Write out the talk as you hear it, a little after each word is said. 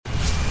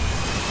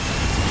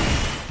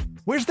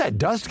Where's that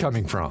dust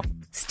coming from?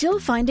 Still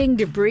finding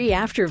debris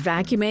after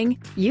vacuuming?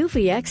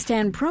 Eufy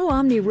X10 Pro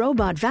Omni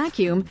Robot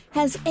Vacuum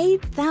has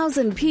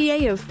 8,000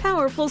 PA of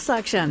powerful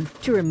suction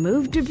to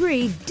remove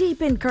debris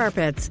deep in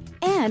carpets.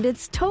 And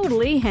it's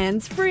totally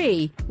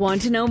hands-free.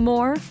 Want to know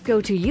more?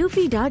 Go to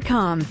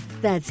eufy.com.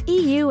 That's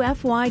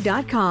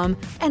EUFY.com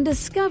and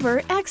discover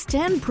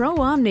X10 Pro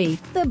Omni,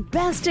 the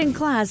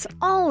best-in-class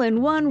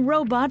all-in-one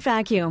robot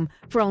vacuum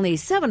for only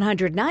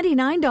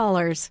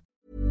 $799.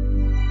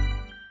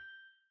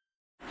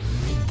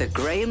 The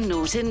Graham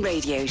Norton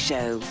Radio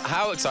Show.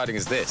 How exciting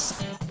is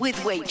this? With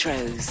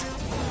Waitrose.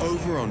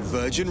 Over on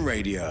Virgin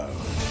Radio.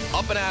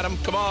 Up and at 'em,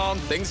 come on,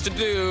 things to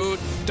do.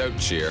 Don't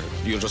cheer,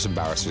 you'll just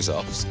embarrass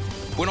yourselves.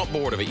 We're not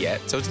bored of it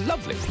yet, so it's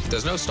lovely.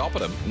 There's no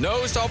stopping them.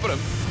 No stopping them.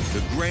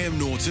 The Graham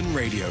Norton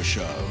Radio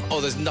Show. Oh,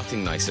 there's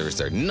nothing nicer, is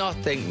there?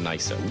 Nothing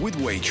nicer. With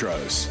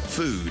Waitrose.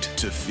 Food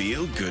to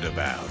feel good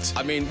about.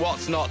 I mean,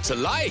 what's not to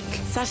like?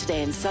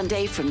 Saturday and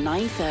Sunday from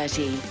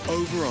 9:30.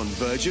 Over on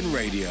Virgin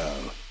Radio.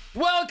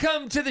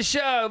 Welcome to the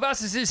show.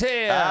 Vassos is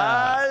here.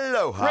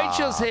 Aloha.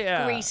 Rachel's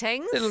here.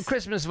 Greetings. Little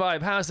Christmas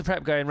vibe. How's the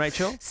prep going,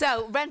 Rachel?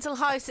 So, rental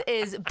house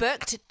is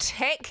booked.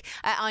 Tick.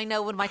 I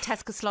know when my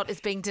Tesco slot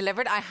is being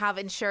delivered. I have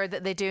ensured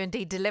that they do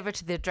indeed deliver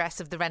to the address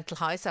of the rental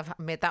house. I've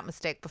made that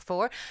mistake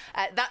before.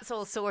 That's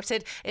all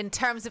sorted. In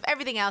terms of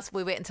everything else,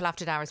 we wait until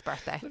after Dara's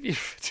birthday.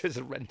 It is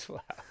a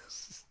rental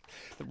house.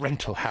 The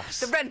rental house.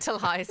 The rental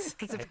house,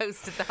 as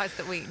opposed to the house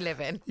that we live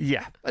in.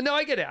 Yeah. No,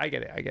 I get it.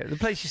 The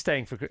place you're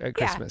staying for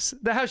Christmas.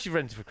 The house you've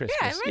rented for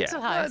Christmas. Yeah,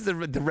 rental house. The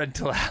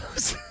rental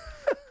house.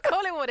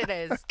 Call it what it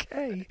is.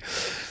 Okay.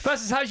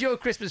 Vassos, how's your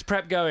Christmas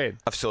prep going?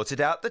 I've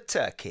sorted out the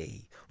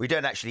turkey. We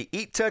don't actually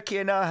eat turkey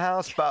in our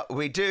house, but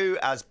we do,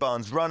 as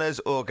Barnes Runners,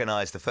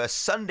 organise the first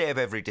Sunday of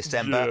every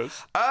December,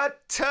 a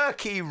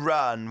turkey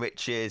run,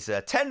 which is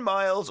 10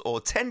 miles or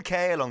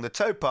 10k along the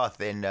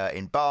towpath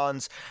in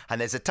Barnes.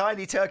 And there's a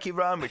tiny turkey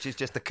run, which is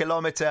just a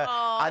kilometre.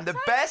 And the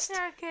best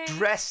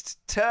dressed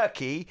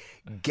turkey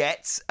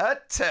gets a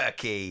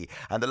turkey.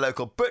 And the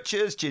local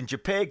butchers, Ginger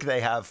Pig,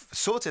 they have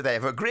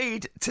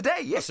agreed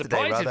today, yesterday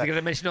Surprised rather. if you're going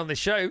to mention on the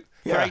show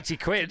for 80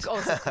 quid.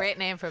 Also a great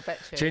name for a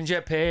butcher.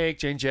 Ginger Pig.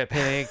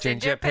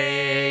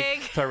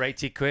 For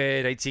 80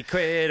 quid.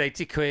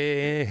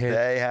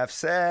 They have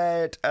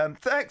said,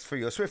 thanks for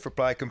your swift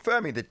reply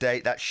confirming the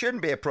date. That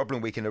shouldn't be a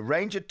problem. We can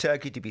arrange a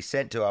turkey to be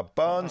sent to our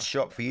Barnes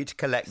shop for you to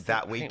collect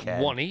that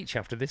weekend. One each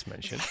after this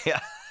mention.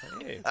 Yeah.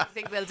 I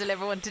think they'll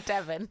deliver one to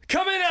Devon.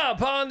 Coming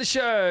up on the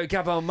show,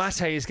 Gabor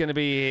Maté is going to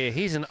be here.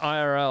 He's an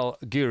IRL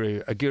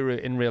guru, a guru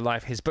in real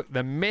life. His book,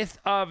 The Myth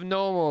of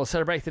Normal,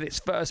 celebrated its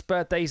first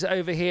birthday. He's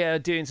over here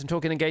doing some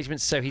talking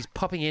engagements, so he's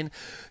popping in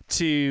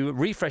to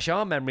refresh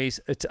our memories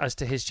as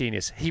to his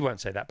genius. He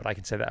won't say that, but I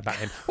can say that about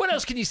him. What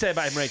else can you say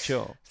about him,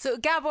 Rachel? So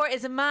Gabor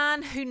is a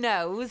man who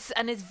knows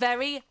and is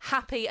very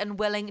happy and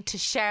willing to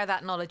share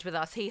that knowledge with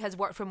us. He has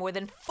worked for more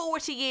than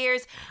 40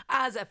 years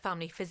as a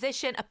family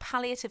physician, a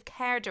palliative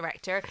care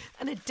director,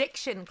 an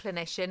addiction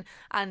clinician,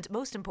 and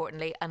most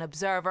importantly, an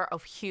observer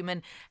of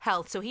human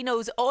health. So he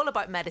knows all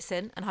about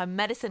medicine and how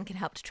medicine can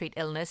help to treat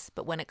illness.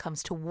 But when it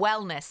comes to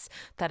wellness,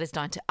 that is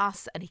down to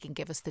us, and he can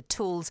give us the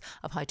tools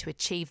of how to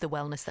achieve the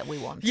wellness that we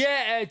want.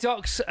 Yeah,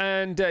 docs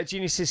and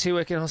geniuses who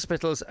work in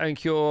hospitals and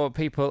cure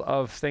people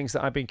of things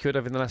that I've been cured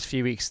of in the last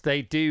few weeks.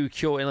 They do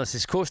cure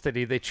illnesses. Of course they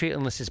do. They treat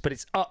illnesses, but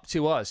it's up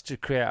to us to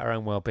create our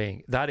own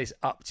well-being. That is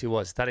up to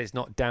us. That is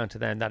not down to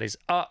them. That is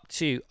up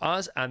to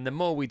us. And the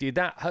more we do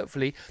that,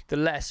 hopefully, the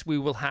less we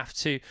will have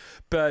to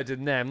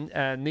burden them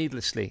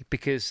needlessly,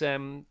 because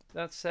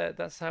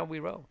that's how we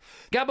roll.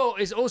 Gabor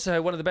is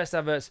also one of the best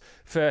adverts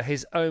for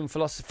his own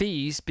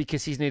philosophies,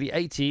 because he's nearly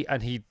 80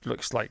 and he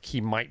looks like he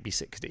might be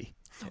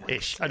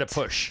 60-ish at a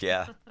push.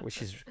 Yeah.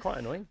 Which is quite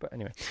annoying, but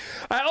anyway.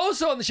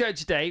 Also on the show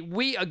today,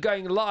 we are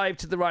going live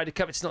to the Ryder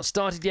Cup. It's not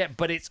started yet,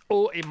 but it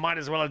might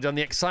as well have done.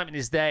 The excitement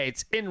is there.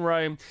 It's in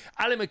Rome.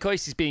 Alan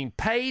McCoist is being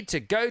paid to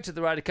go to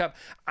the Ryder Cup,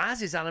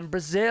 as is Alan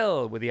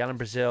Brazil, with the Alan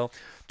Brazil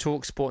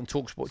Talk Sport and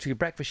Talk Sport 2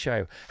 breakfast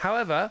show.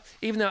 However,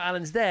 even though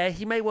Alan's there,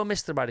 he may well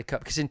miss the Ryder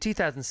Cup, because in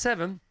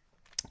 2007...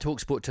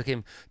 TalkSport took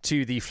him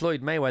to the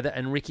Floyd Mayweather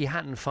and Ricky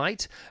Hatton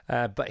fight,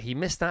 but he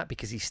missed that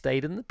because he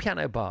stayed in the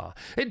piano bar.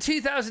 In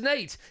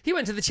 2008, he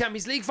went to the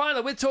Champions League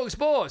final with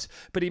TalkSport,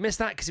 but he missed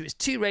that because it was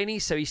too rainy,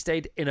 so he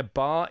stayed in a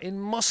bar in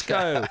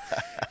Moscow.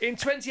 In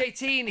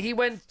 2018, he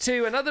went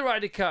to another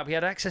Ryder Cup. He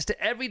had access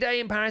to every day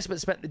in Paris,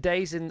 but spent the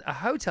days in a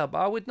hotel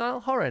bar with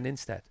Niall Horan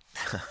instead.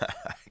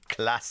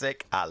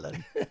 Classic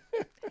Alan.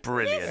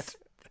 Brilliant.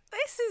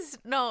 This is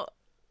not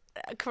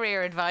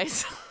career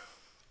advice.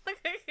 But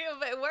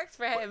it works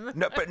for him.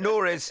 No, but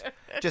nor is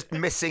just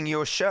missing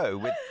your show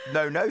with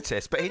no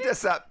notice. But he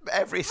does that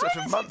every sort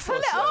of month or so.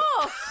 Pull it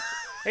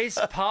off. It's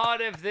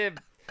part of the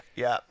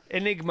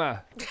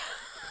enigma.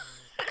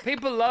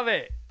 People love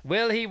it.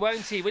 Will he,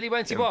 won't he? Will he,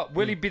 won't he what?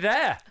 Will he be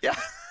there? Yeah.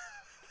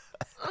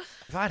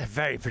 I had a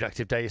very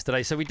productive day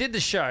yesterday. So we did the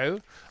show.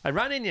 I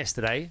ran in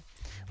yesterday,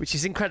 which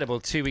is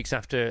incredible, 2 weeks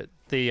after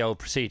the old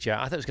procedure.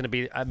 I thought it was going to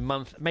be a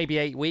month, maybe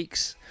 8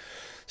 weeks.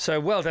 So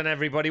well done,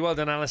 everybody. Well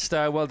done,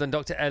 Alistair. Well done,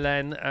 Dr.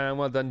 Ellen. And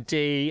well done,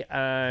 Dee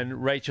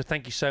and Rachel.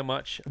 Thank you so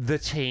much. The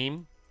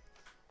team.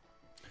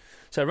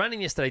 So I ran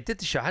in yesterday, did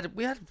the show.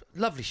 We had a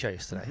lovely show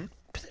yesterday.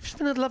 It's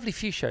been a lovely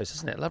few shows,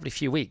 hasn't it? A lovely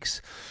few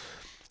weeks.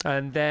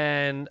 And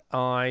then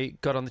I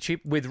got on the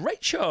tube with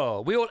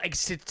Rachel. We all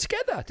exited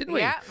together, didn't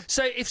we? Yeah.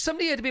 So if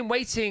somebody had been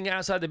waiting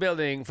outside the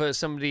building for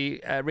somebody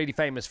really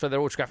famous for their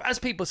autograph, as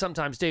people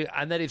sometimes do,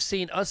 and they'd have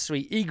seen us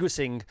three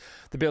egressing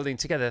the building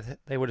together,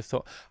 they would have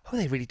thought, oh,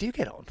 they really do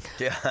get on.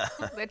 Yeah.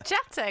 We're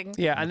chatting.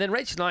 Yeah, and then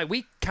Rachel and I,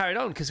 we carried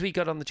on because we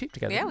got on the tube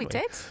together. Yeah, didn't we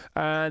did.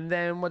 And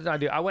then what did I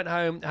do? I went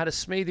home, had a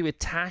smoothie with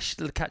Tash,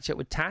 a little catch up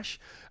with Tash.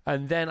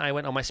 And then I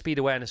went on my speed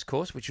awareness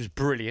course, which was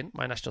brilliant,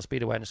 my national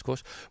speed awareness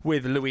course,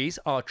 with Louise,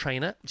 our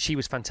trainer. She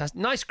was fantastic.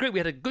 Nice group.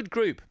 We had a good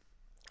group.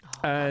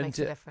 That makes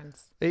a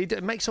difference.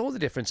 It makes all the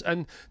difference.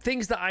 And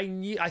things that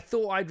I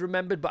thought I'd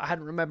remembered, but I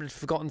hadn't remembered,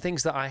 forgotten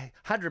things that I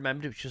had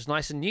remembered, which was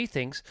nice, and new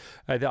things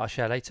that I'll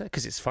share later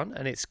because it's fun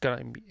and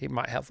it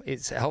might help.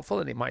 It's helpful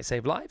and it might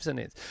save lives,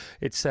 and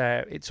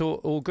it's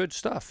all good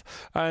stuff.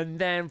 And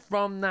then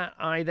from that,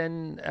 I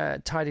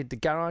then tidied the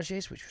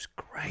garages, which was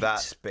great.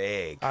 That's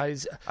big. I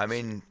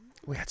mean,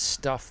 we had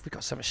stuff. We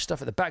got so much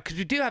stuff at the back because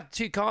we do have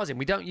 2 cars in.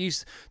 We don't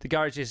use the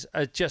garages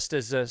just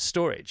as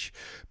storage,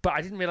 but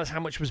I didn't realise how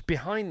much was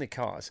behind the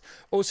cars.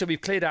 Also, we've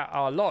cleared out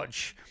our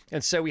lodge,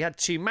 and so we had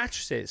 2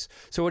 mattresses.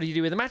 So what do you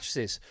do with the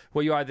mattresses?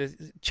 Well, you either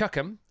chuck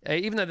them,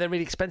 even though they're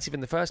really expensive in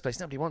the first place.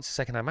 Nobody wants a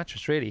second-hand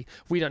mattress, really.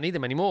 We don't need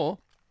them anymore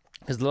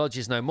because the lodge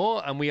is no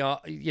more, and we are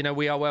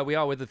where we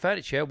are with the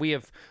furniture. We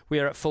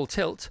are at full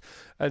tilt.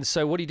 And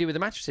so what do you do with the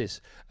mattresses?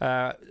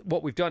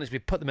 What we've done is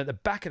we've put them at the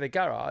back of the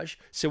garage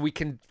so we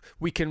can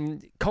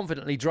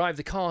confidently drive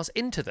the cars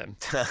into them.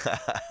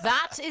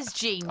 That is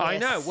genius. I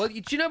know. Well,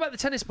 do you know about the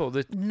tennis ball?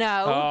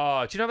 No.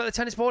 Oh, do you know about the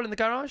tennis ball in the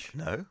garage?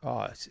 no.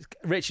 Oh,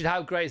 Richard,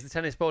 how great is the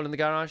tennis ball in the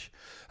garage?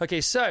 Okay,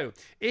 so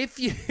if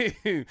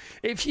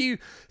you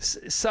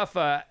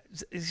suffer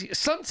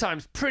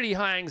sometimes pretty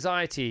high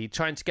anxiety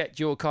trying to get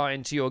your car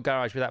into your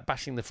garage without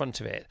bashing the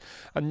front of it,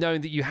 and knowing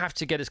that you have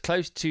to get as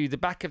close to the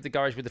back of the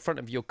garage with the front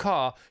of your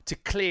car to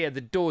clear the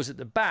doors at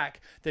the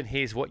back, then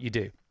here's what you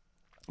do.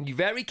 You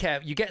very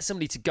careful. You get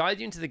somebody to guide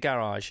you into the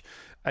garage,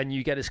 and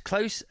you get as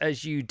close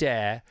as you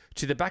dare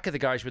to the back of the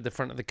garage with the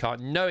front of the car,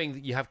 knowing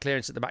that you have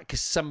clearance at the back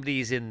because somebody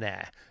is in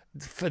there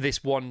for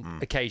this one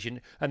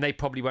occasion, and they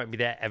probably won't be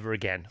there ever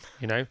again,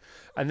 you know.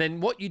 And then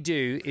what you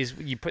do is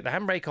you put the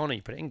handbrake on, and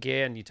you put it in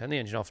gear, and you turn the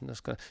engine off, and that's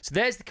good. So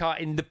there's the car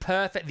in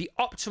the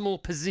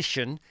optimal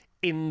position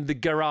in the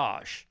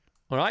garage.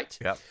 All right.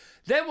 Yeah.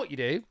 Then what you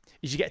do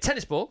is you get a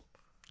tennis ball,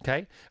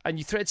 okay, and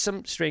you thread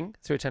some string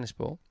through a tennis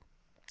ball,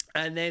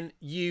 and then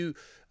you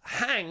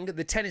hang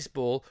the tennis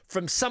ball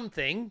from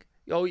something.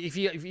 Or if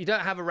you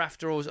don't have a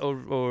rafter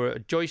or a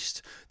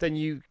joist, then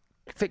you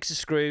fix a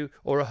screw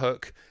or a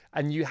hook,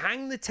 and you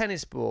hang the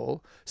tennis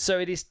ball so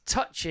it is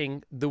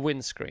touching the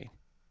windscreen,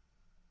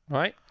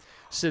 right?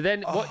 So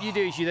then what you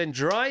do is you then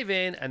drive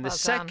in, and the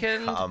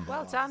second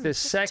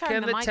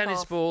the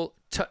tennis ball...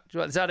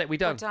 is that it? We're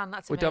done. We're done.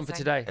 That's We're done for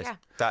amazing. today. Yeah.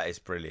 That is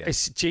brilliant.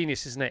 It's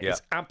genius, isn't it? Yeah.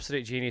 It's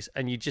absolute genius.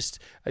 And you just,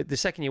 the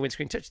second your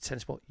windscreen touches the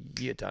tennis ball,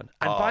 you're done.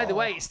 And by the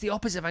way, it's the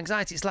opposite of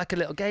anxiety. It's like a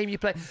little game you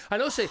play.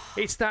 And also,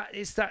 it's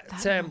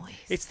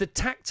the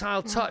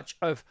tactile touch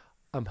of,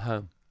 I'm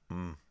home.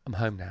 I'm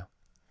home now.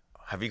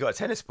 Have you got a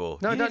tennis ball?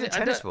 No, you I need a don't.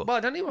 tennis ball. Well,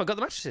 I don't even. I've got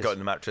the mattresses. Got in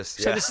the mattress.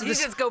 So Yeah. You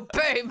just go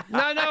boom. No,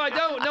 I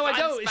don't. No, I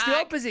don't. It's the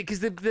Bag. opposite, because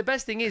the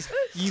best thing is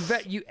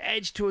you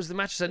edge towards the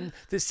mattress, and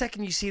the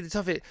second you see the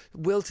top of it,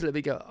 wilt a little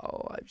bit, go,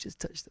 oh, I've just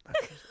touched the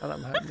mattress, and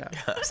I'm home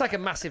now. It's like a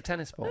massive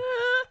tennis ball.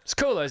 It's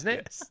cool, though, isn't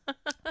it?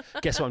 Yes.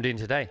 Guess what I'm doing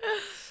today?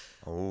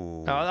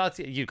 Ooh. Oh,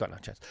 you've got no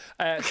chance.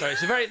 Sorry,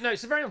 it's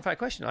a very unfair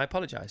question. I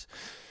apologise.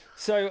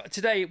 So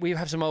today we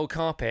have some old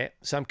carpet.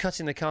 So I'm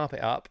cutting the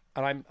carpet up,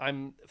 and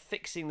I'm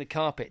fixing the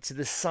carpet to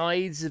the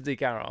sides of the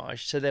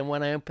garage. So then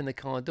when I open the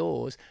car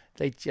doors,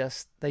 they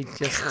just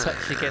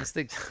touch against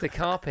the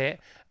carpet,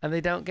 and they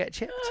don't get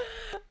chipped.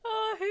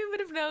 Oh, who would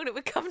have known it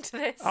would come to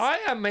this? I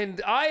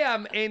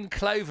am in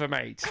clover,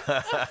 mate.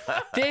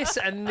 This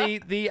and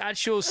the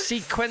actual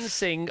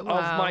sequencing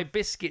of my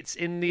biscuits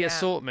in the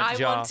assortment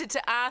jar. I wanted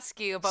to ask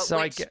you about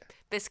which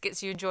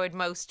biscuits you enjoyed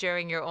most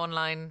during your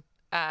online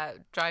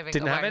driving.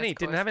 Didn't have any.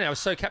 I was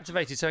so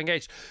captivated, so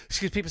engaged.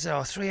 Because people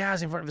say, 3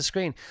 hours in front of a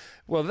screen.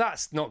 Well,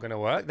 that's not going to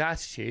work, the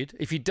attitude.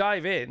 If you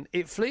dive in,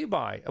 it flew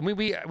by. And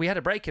we had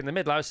a break in the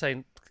middle. I was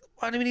saying,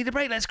 why do we need a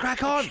break? Let's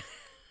crack on.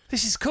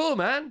 This is cool,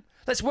 man.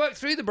 Let's work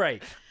through the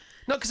break.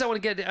 Not because I want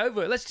to get it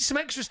over. Let's do some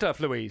extra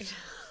stuff, Louise.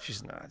 She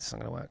said, no, it's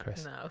not going to work,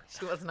 Chris. No,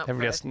 she wasn't up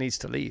Everybody for else needs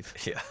to leave.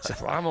 Yeah.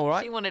 So I'm all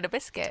right. She wanted a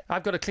biscuit.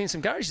 I've got to clean some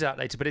garages out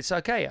later, but it's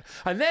okay.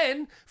 And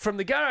then from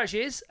the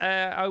garages,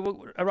 I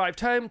arrived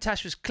home.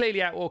 Tash was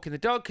clearly out walking the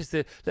dog because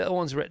the little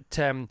ones were at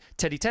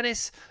Teddy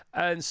Tennis.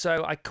 And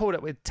so I called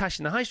up with Tash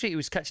in the high street, who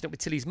was catching up with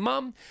Tilly's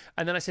mum.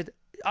 And then I said,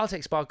 I'll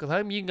take Sparkle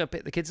home. You can go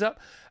pick the kids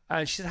up.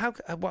 And she said,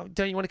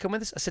 don't you want to come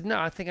with us? I said, no,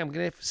 I think I'm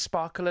going to give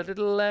Sparkle a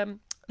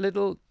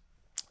little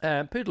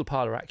poodle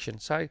parlour action.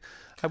 So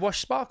I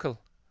washed Sparkle.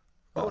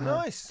 Oh,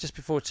 nice. Just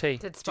before tea.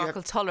 Did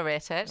Sparkle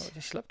tolerate it? Oh,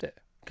 she loved it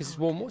because it's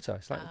warm water.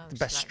 It's like the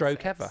best she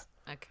stroke likes it. ever.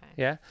 Okay.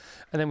 Yeah.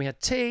 And then we had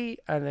tea,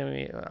 and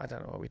then I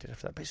don't know what we did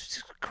after that, but it was just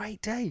a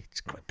great day.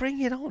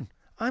 Bring it on.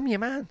 I'm your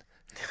man.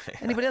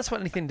 Anybody else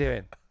want anything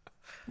doing?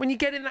 When you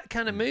get in that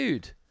kind of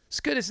mood, it's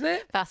good, isn't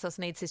it? Vassos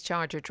needs his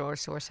charger drawer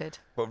sorted.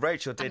 Well,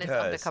 Rachel did And hers,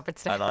 it's on the cupboard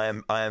today.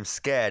 and I am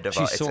scared of.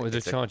 She sorted the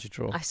charger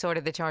drawer. I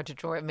sorted the charger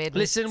drawer. It made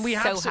Listen, me we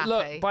have so happy.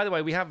 look. By the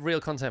way, we have real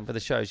content for the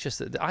show. It's just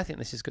that I think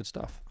this is good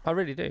stuff. I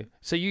really do.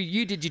 So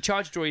you did your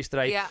charger drawer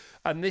yesterday, Yeah.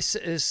 and this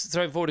is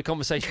throwing forward a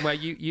conversation where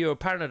you're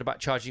paranoid about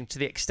charging to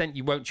the extent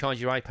you won't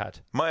charge your iPad.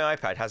 My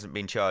iPad hasn't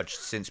been charged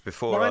since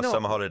before Why our not?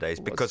 summer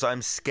holidays because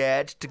I'm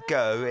scared to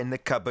go in the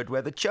cupboard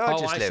where the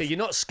chargers Oh, I live. see. You're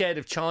not scared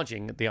of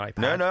charging the iPad.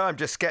 No, I'm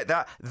just scared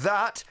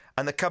that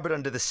and the cupboard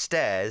under the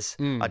stairs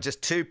are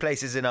just two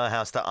places in our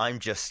house that I'm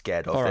just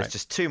scared of. All There's right.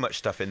 just too much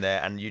stuff in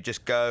there, and you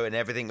just go and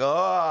everything.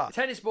 Oh, The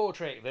tennis ball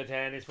trick.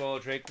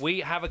 We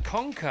have a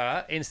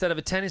conker instead of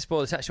a tennis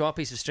ball attached to our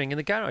piece of string in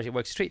the garage. It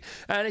works a treat.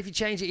 And if you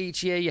change it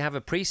each year, you have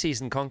a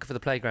pre-season conker for the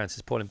playground,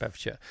 says Paul in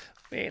Bedfordshire.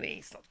 Really?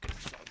 It's not good.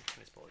 It's not a good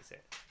tennis ball, is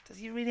it? Does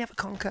he really have a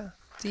conker?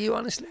 Do you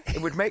honestly?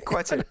 it would make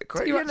quite a you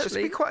yeah, no, it'd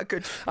actually? be quite a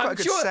good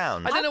Sure.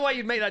 sound. I don't know why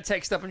you'd make that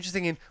text up. I'm just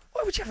thinking,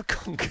 why would you have a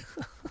conker?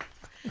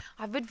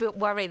 I would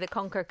worry that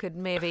Conker could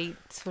maybe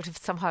sort of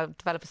somehow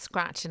develop a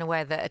scratch in a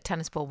way that a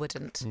tennis ball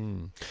wouldn't.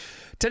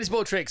 Tennis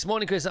ball tricks.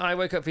 Morning, Chris. I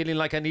woke up feeling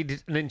like I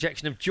needed an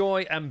injection of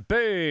joy, and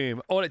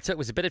boom. All it took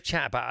was a bit of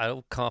chat about an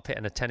old carpet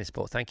and a tennis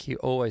ball. Thank you,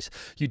 always.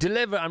 You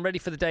deliver. I'm ready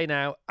for the day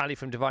now. Ali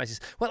from Devices.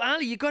 Well,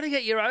 Ali, you've got to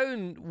get your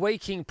own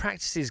waking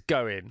practices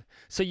going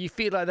so you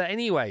feel like that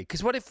anyway.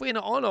 Because what if we're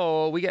not on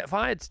or we get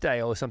fired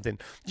today or something?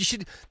 You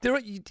should.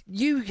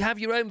 You have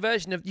your own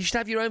version of. You should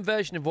have your own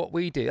version of what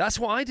we do. That's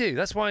what I do.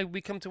 That's why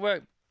we come to work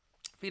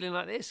feeling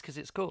like this, because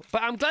it's cool.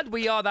 But I'm glad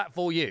we are that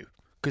for you,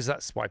 because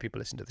that's why people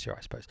listen to the show,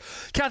 I suppose.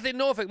 Kathy in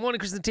Norfolk. Morning,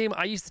 Chris and the team.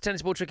 I use the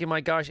tennis ball trick in my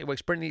garage. It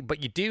works brilliantly,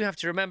 but you do have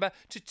to remember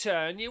to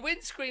turn your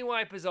windscreen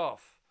wipers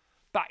off.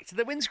 Back to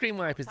the windscreen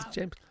wipers,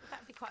 James.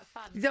 That'd be quite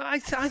fun. Yeah, I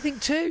think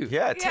too.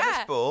 Yeah, tennis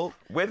Yeah. ball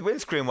with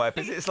windscreen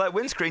wipers. It's like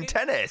windscreen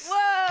tennis.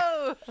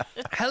 Whoa!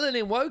 Helen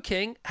in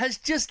Woking has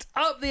just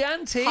upped the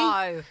ante.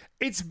 How?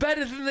 It's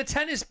better than the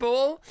tennis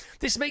ball.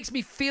 This makes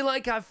me feel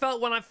like I felt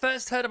when I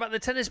first heard about the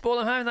tennis ball.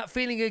 I'm having that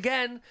feeling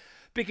again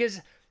because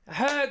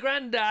her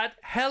granddad,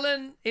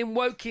 Helen in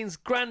Woking's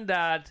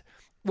granddad,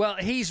 well,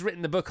 he's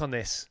written the book on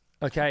this,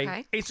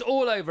 okay? It's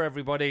all over,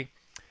 everybody.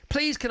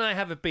 Please, can I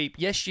have a beep?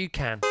 Yes, you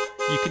can.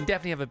 You can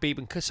definitely have a beep,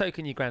 and so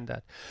can your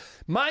granddad.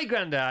 My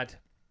granddad,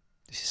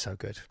 this is so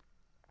good.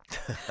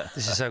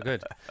 This is so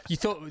good. You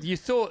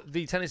thought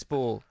the tennis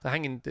ball,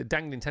 the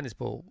dangling tennis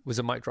ball, was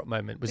a mic drop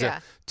moment. Was Yeah.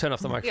 a turn off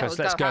the microphone. we'll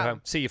Let's go go home.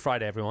 home. See you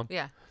Friday, everyone.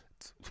 Yeah.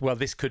 Well,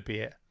 this could be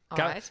it. All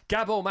right.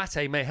 Gabor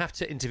Maté may have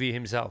to interview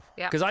himself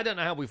Yeah. because I don't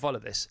know how we follow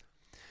this.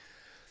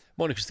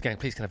 Morning, Chris Gang.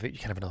 Please, you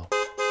can have another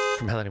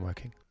from Helen in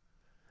Woking.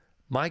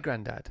 My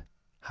granddad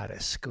had a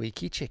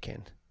squeaky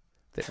chicken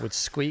that would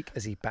squeak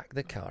as he backed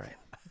the car in.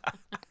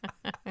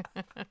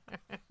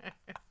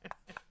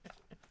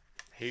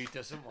 Who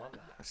doesn't want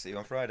that? I'll see you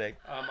on Friday.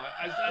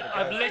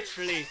 I've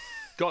literally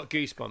got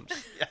goosebumps.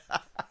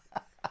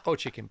 Or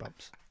chicken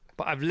bumps.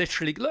 But I've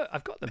literally... Look,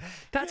 I've got them.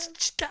 That's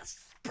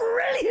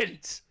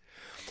brilliant.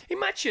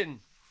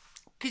 Imagine...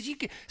 Because you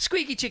can...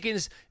 Squeaky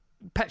chickens,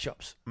 pet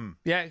shops.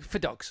 Yeah, for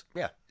dogs.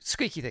 Yeah.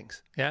 Squeaky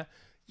things. Yeah.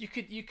 You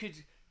could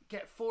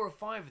get 4 or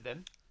 5 of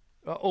them.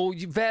 Or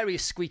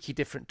various squeaky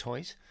different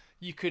toys.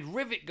 You could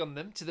rivet gun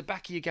them to the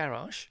back of your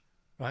garage.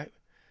 Right?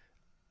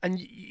 And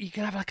you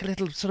can have like a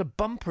little sort of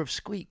bumper of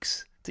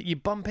squeaks that you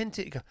bump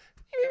into. You go,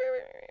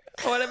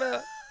 or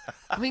whatever.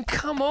 I mean,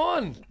 come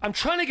on. I'm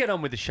trying to get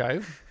on with the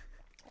show.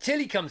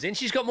 Tilly comes in.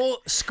 She's got more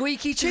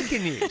squeaky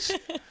chicken news.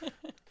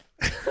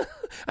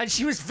 And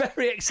she was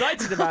very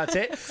excited about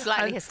it.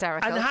 Slightly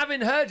hysterical. And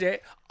having heard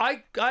it,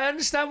 I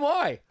understand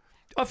why.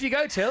 Off you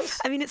go, Tills.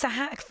 I mean, it's a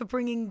hack for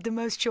bringing the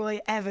most joy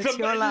ever to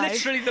your life.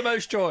 Literally the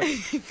most joy.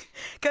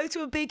 Go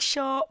to a big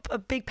shop, a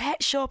big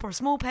pet shop or a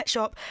small pet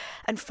shop,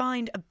 and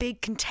find a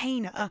big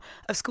container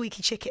of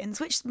squeaky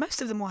chickens, which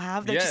most of them will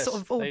have. They're just sort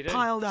of all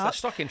piled up. It's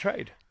stock in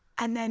trade.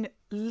 And then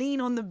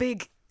lean on the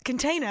big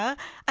container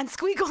and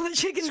squeak all the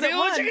chickens Squeak at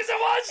all the once. chickens at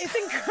once! It's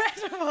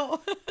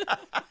incredible.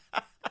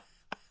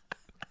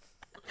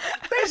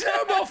 There's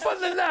no more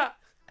fun than that.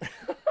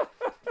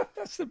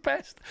 That's the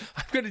best.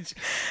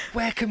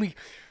 Where can we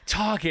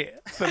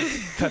target for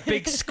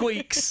big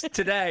squeaks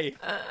today?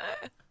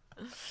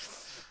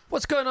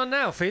 What's going on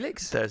now,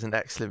 Felix? There's an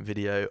excellent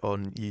video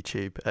on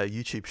YouTube, a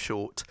YouTube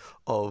short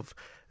of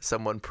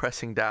someone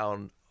pressing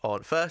down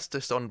on, first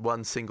just on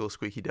one single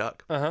squeaky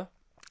duck,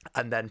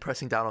 and then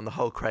pressing down on the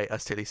whole crate,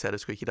 as Tilly said, of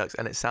squeaky ducks,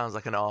 and it sounds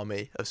like an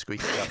army of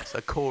squeaky ducks,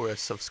 a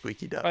chorus of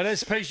squeaky ducks. I don't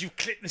suppose you've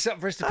clipped this up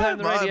for us to play on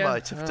the radio? I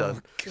might have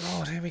done.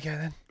 God, here we go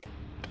then.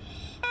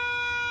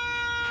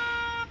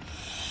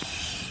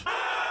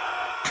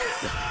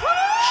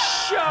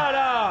 Shut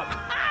up!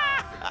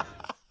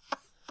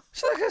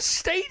 It's like a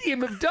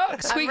stadium of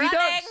ducks, squeaky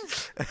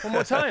ducks. One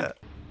more time.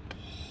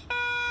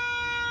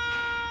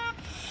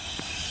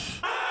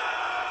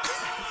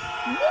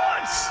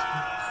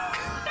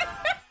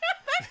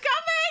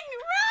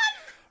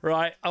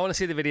 Right, I want to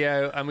see the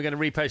video, and we're going to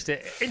repost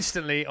it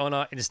instantly on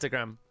our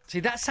Instagram. See,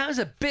 that sounds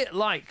a bit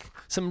like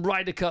some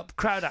Ryder Cup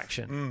crowd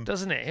action,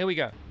 doesn't it? Here we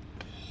go.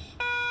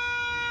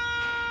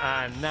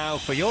 And now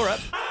for Europe.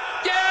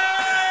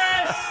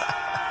 Yes!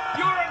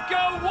 Europe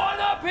go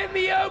 1-up in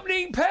the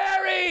opening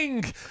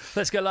pairing.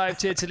 Let's go live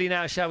to Italy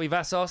now, shall we,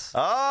 Vassos?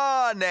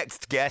 Our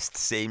next guest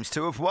seems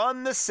to have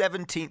won the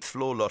 17th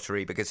floor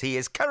lottery because he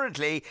is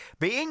currently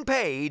being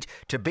paid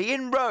to be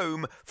in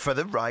Rome for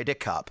the Ryder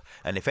Cup.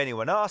 And if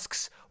anyone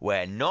asks,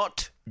 we're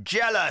not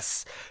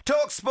jealous.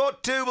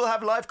 TalkSport 2 will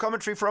have live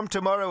commentary from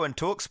tomorrow, and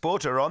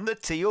TalkSport are on the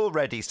tee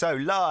already. So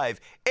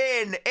live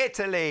in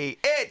Italy,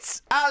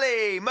 it's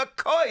Ali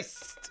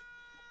McCoist.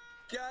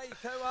 Guys,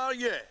 how are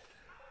you?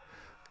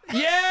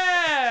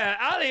 Yeah,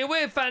 Ali,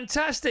 we're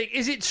fantastic.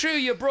 Is it true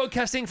you're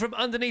broadcasting from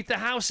underneath the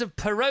house of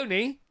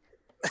Peroni?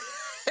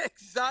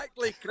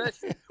 Exactly,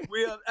 Chris.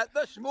 We are at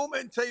this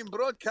moment in time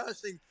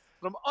broadcasting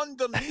from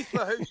underneath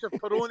the house of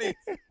Peroni.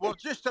 We're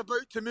just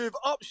about to move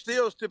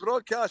upstairs to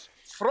broadcast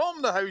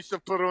from the house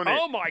of Peroni.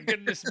 Oh, my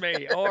goodness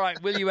me. All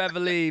right, will you ever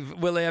leave?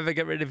 Will they ever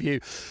get rid of you?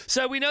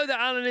 So we know that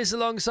Alan is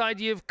alongside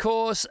you, of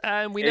course,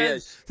 and we know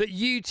that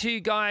you two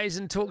guys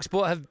and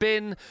TalkSport have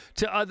been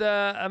to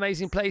other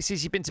amazing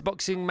places. You've been to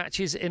boxing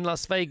matches in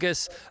Las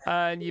Vegas,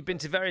 and you've been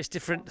to various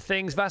different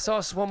things.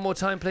 Vassos, one more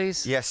time,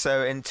 please. Yes,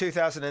 so in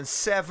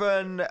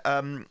 2007...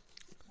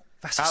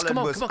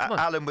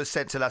 Alan was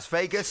sent to Las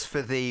Vegas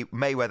for the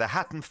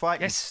Mayweather-Hatton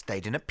fight. Yes. He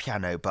stayed in a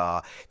piano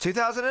bar.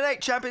 2008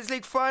 Champions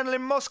League final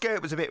in Moscow.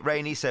 It was a bit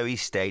rainy, so he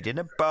stayed in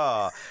a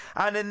bar.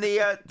 And in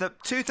the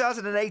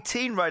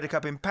 2018 Ryder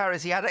Cup in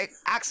Paris, he had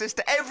access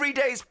to every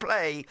day's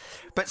play,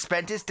 but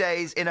spent his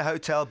days in a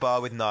hotel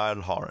bar with Niall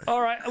Horan.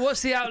 All right,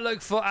 what's the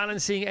outlook for Alan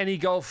seeing any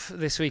golf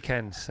this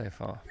weekend so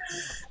far?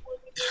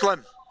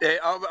 Slim.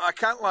 I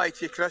can't lie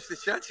to you, Chris. The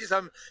chances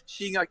I'm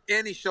seeing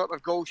any sort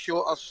of golf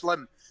shot are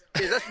slim.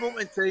 At this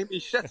moment in time,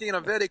 he's sitting in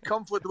a very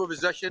comfortable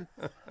position,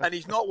 and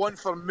he's not one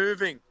for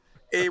moving.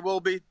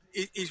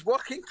 He's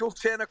working till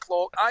 10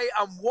 o'clock. I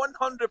am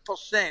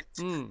 100%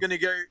 going to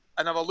go out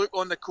and have a look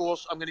on the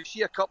course. I'm going to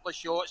see a couple of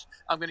shots.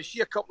 I'm going to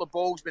see a couple of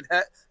balls being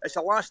hit. It's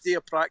the last day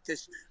of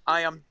practice.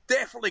 I am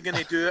definitely going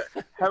to do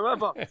it.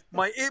 However,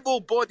 my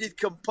able-bodied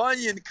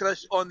companion,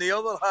 Chris, on the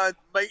other hand,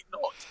 might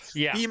not.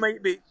 Yeah.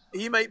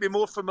 He might be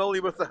more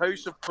familiar with the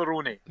house of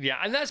Peroni. Yeah,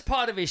 and that's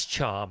part of his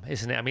charm,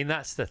 isn't it? I mean,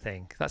 that's the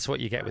thing. That's what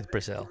you get with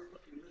Brazil.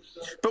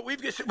 But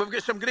we've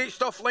got some great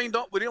stuff lined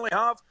up. We really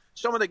have.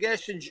 Some of the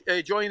guests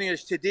joining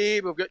us today.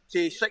 We've got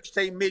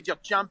six-time major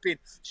champion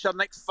Sir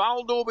Nick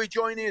Faldo will be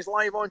joining us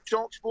live on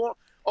TalkSport.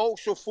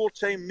 Also,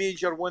 four-time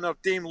major winner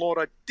Dame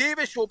Laura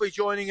Davis will be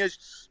joining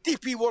us.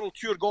 DP World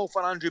Tour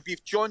golfer Andrew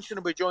Beef Johnson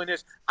will be joining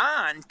us.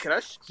 And,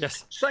 Chris,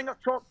 singer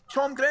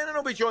Tom Grennan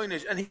will be joining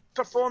us. And he's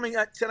performing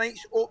at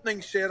tonight's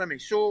opening ceremony.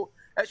 So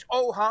it's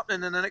all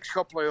happening in the next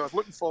couple of hours.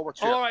 Looking forward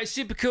to it. All right,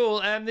 super cool.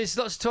 There's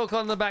lots of talk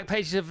on the back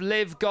pages of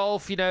Live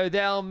Golf. You know,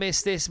 they'll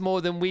miss this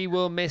more than we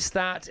will miss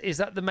that. Is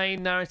that the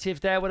main narrative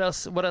there? What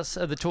else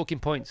are the talking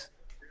points?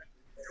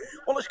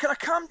 Well, it's kind of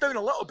calmed down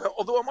a little bit,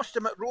 although I must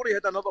admit Rory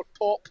had another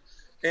pop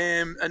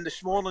in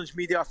this morning's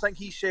media. I think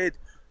he said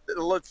that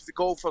the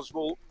golfers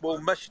will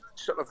miss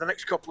sort of the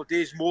next couple of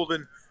days more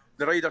than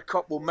the Ryder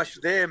Cup will miss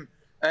them.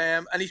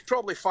 And he's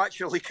probably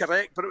factually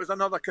correct, but it was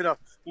another kind of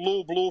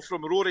low blow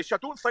from Rory. So I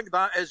don't think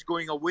that is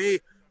going away.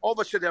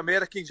 Obviously, the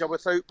Americans are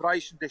without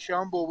Bryson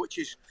DeChambeau, which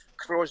has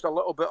caused a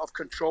little bit of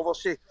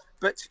controversy.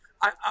 But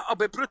I'll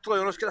be brutally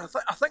honest, because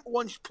I think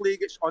once play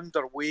gets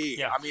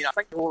underway, I mean, I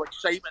think the whole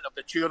excitement of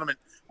the tournament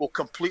will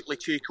completely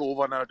take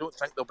over, and I don't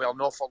think there'll be an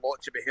awful lot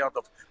to be heard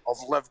of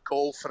Live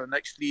Golf for the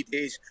next 3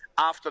 days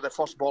after the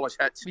first ball is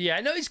hit.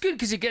 Yeah, no, it's good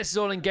because it gets us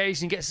all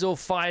engaged and gets us all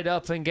fired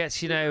up and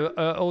gets,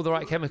 all the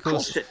right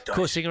chemicals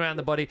coursing around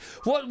the body.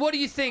 What do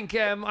you think?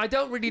 I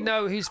don't really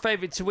know who's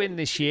favourite to win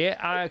this year.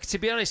 To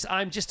be honest,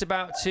 I'm just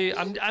about to...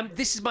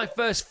 this is my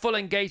first full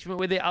engagement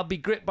with it. I'll be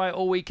gripped by it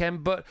all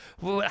weekend, but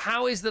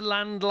how is the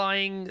land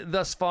lying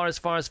thus far as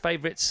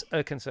favourites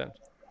are concerned?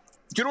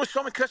 Do you know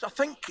something, Chris? I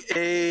think,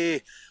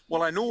 I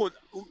know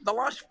the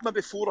last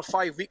maybe 4 or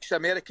 5 weeks, the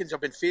Americans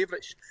have been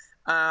favourites.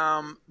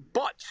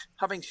 But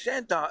having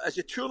said that, as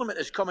the tournament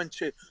is coming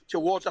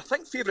towards, I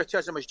think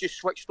favouritism has just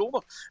switched over.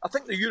 I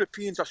think the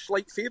Europeans are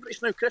slight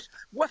favourites now, Chris,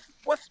 with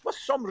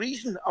some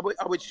reason,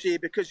 I would say,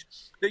 because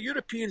the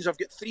Europeans have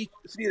got three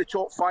of the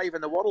top 5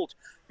 in the world,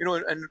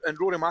 and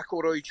Rory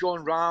McIlroy,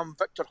 John Ram,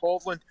 Victor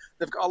Hovland.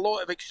 They've got a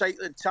lot of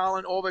exciting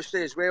talent,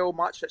 obviously, as well.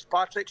 Matt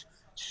Fitzpatrick's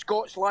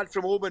Scots lad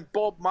from Oban,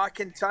 Bob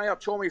McIntyre,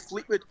 Tommy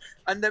Fleetwood,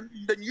 and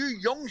the new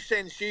young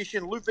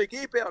sensation, Ludwig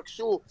Aberg.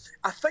 So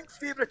I think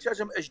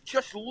favouritism is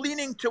just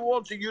leaning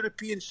towards the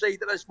European side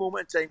at this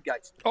moment in time,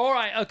 guys. All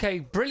right, okay,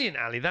 brilliant,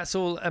 Ali. That's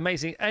all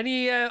amazing.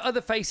 Any other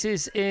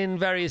faces in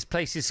various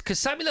places? Because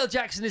Samuel L.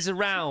 Jackson is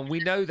around. We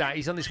know that.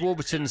 He's on this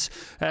Warburton's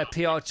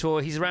PR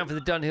tour. He's around for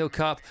the Dunhill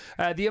Cup.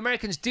 The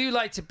Americans do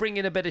like to bring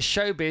in a bit of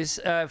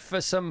showbiz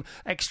for some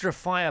extra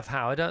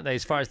firepower, don't they,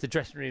 as far as the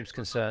dressing room's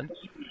concerned?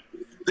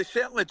 They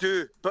certainly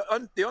do. But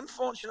the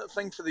unfortunate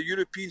thing for the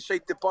European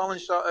side, to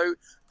balance that out,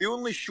 the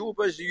only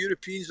showbiz the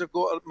Europeans have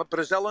got are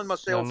Brazil and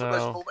myself at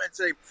this moment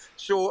in time.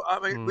 So, I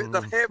mean,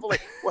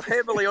 we're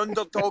heavily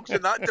underdogs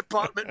in that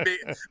department,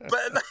 mate.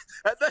 But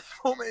at this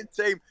moment in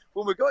time,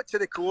 when we got to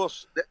the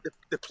course,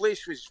 the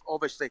place was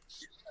obviously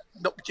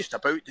not just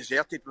about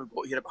deserted. We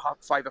got here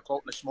about 5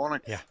 o'clock this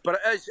morning. Yeah.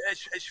 But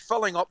it's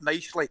filling up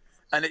nicely.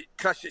 And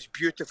Chris, it's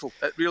beautiful.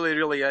 It really,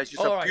 really is.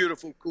 It's a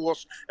beautiful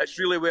course. It's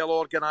really well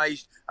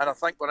organised, and I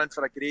think we're in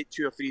for a great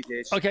 2 or 3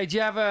 days. Okay, do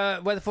you have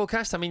a weather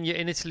forecast? I mean, you're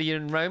in Italy, you're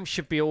in Rome.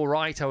 Should be all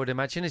right, I would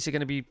imagine. Is it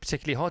going to be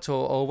particularly hot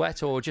or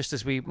wet, or just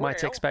as we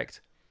might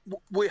expect?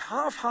 We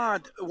have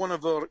had one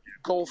of our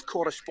golf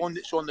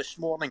correspondents on this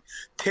morning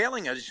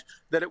telling us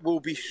that it will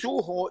be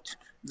so hot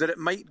that it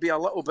might be a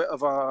little bit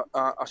of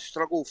a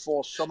struggle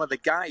for some of the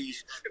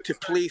guys to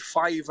play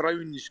 5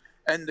 rounds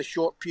in the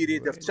short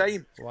period of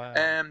time.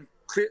 Wow.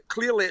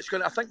 Clearly, it's going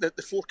to. I think that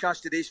the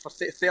forecast today is for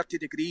 30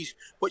 degrees,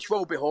 which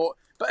will be hot.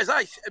 But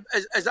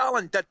as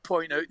Alan did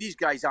point out, these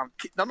guys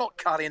they're not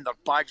carrying their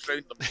bags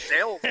around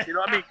themselves. You know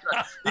what I mean?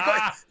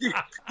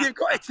 You've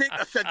got to take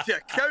this into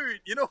account.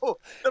 You know,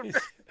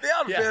 they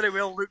are very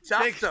well looked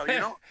after. You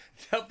know,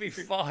 they'll be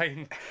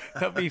fine.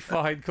 They'll be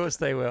fine. Of course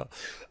they will.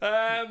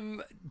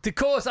 The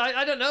course,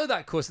 I don't know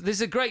that course.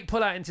 There's a great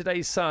pull out in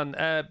today's Sun,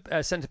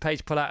 centre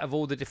page pull out of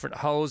all the different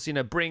holes. You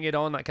know, bring it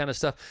on, that kind of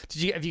stuff.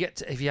 Have you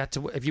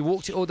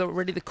walked it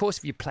already? The course,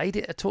 have you played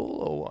it at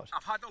all, or what?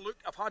 I've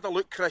had a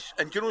look, Chris,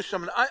 and you know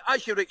something.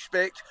 As you'd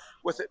expect,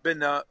 with it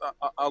being a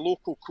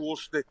local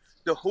course, the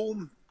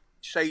home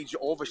sides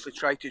obviously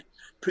try to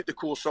put the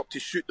course up to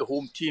suit the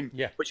home team,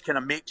 which kind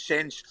of makes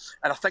sense.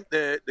 And I think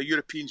the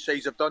European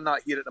sides have done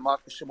that here at the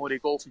Marcus Simone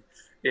Golf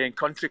and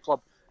Country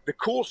Club. The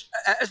course,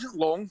 it isn't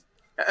long.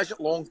 It isn't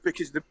long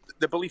because the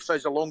belief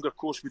is a longer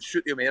course would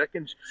suit the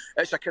Americans.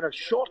 It's a kind of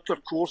shorter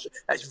course.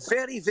 It's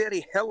very,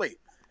 very hilly.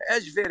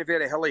 It is very,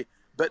 very hilly.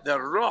 But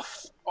the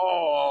rough,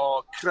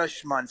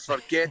 Chris, man,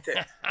 forget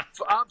it.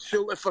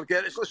 Absolutely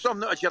forget it. It's like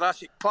something out of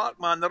Jurassic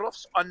Park, man. The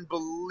rough's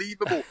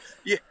unbelievable.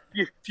 If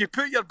you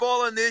put your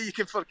ball in there, you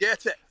can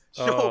forget it.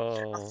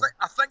 So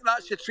I think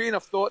that's the train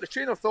of thought. The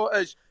train of thought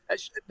is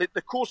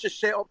the course is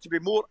set up to be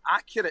more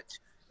accurate,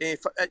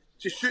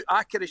 to suit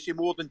accuracy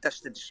more than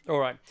distance. All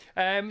right.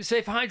 So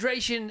if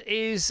hydration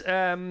is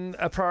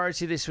a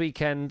priority this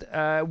weekend,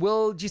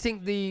 do you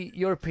think the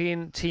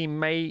European team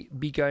may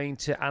be going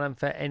to Alan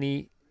for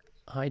any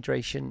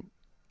hydration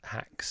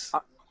hacks?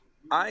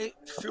 I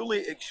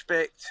fully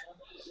expect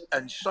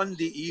on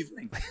Sunday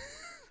evening,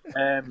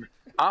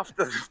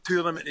 after the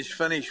tournament is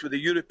finished with the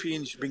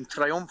Europeans being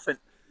triumphant,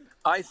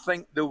 I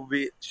think there will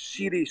be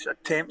serious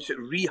attempts at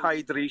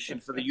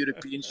rehydration for the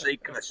European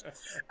cyclists.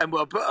 And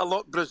with a bit of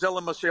luck, Brazil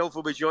and myself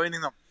will be joining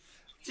them.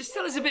 Just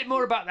tell us a bit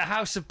more about the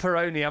House of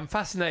Peroni. I'm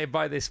fascinated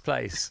by this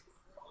place.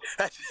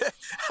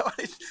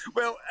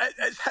 Well,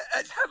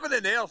 it's heaven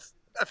and earth.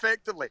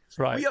 Effectively,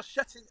 right. We are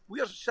sitting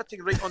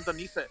right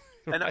underneath it,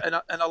 in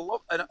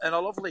a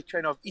lovely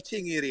kind of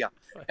eating area,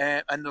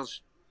 and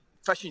there's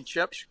fish and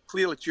chips.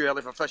 Clearly too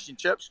early for fish and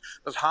chips.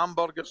 There's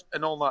hamburgers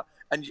and all that.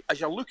 And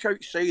as you look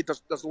outside,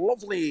 there's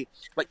lovely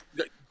like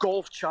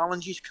golf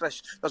challenges,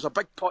 Chris. There's a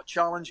big putt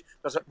challenge.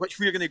 Which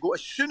we're going to go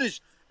as soon as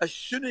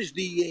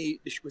we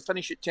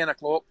finish at 10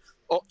 o'clock.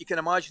 Oh, you can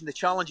imagine the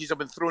challenges have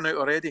been thrown out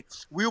already.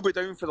 We'll be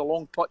down for the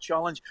long putt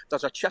challenge.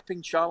 There's a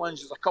chipping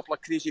challenge. There's a couple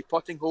of crazy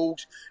putting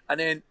holes. And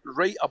then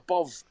right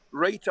above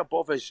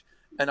us,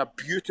 in a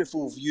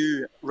beautiful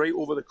view right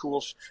over the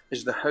course,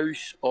 is the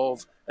house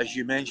of, as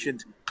you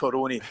mentioned,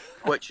 Peroni,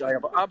 which I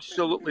have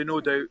absolutely no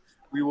doubt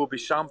we will be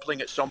sampling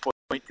at some point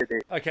today.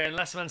 Okay, and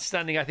last man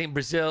standing, I think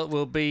Brazil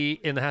will be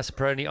in the House of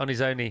Peroni on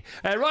his own.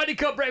 Ryder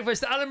Cup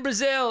breakfast, Alan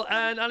Brazil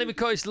and Ali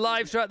McCoist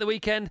live throughout the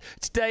weekend,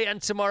 today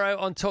and tomorrow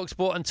on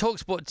TalkSport and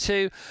TalkSport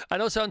 2,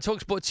 and also on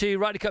TalkSport 2,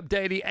 Ryder Cup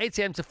daily, 8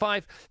 a.m. to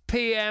 5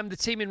 p.m. The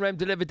team in Rome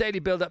deliver daily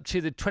build-up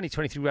to the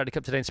 2023 Ryder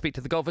Cup today and speak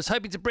to the golfers,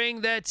 hoping to bring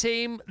their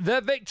team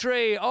the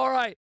victory. All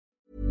right.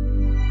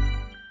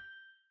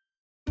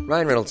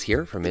 Ryan Reynolds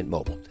here from Mint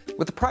Mobile.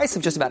 With the price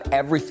of just about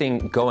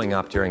everything going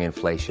up during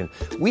inflation,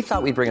 we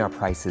thought we'd bring our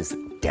prices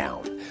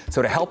down.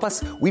 So to help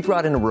us, we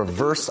brought in a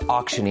reverse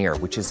auctioneer,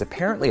 which is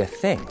apparently a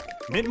thing.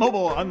 Mint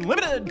Mobile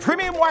Unlimited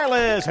Premium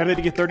Wireless. How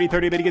to get 30,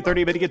 30, bit to get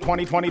 30, bit to get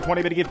 20, 20,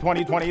 20, bit to get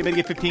 20, 20, bit to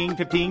get 15,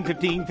 15,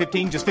 15,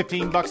 15, just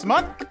 $15 a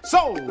month?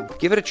 Sold!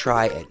 Give it a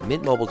try at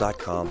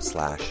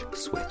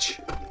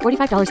mintmobile.com/switch.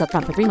 $45 up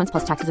front for 3 months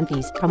plus taxes and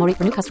fees. Promo rate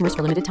for new customers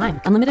for limited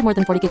time. Unlimited more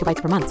than 40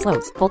 gigabytes per month.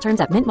 Slows full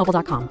terms at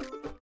mintmobile.com.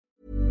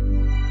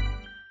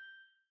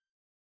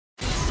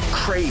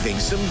 Craving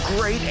some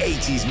great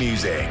 80s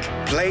music?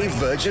 Play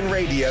Virgin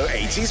Radio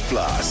 80s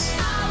Plus.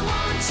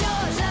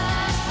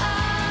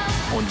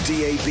 On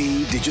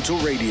DAB Digital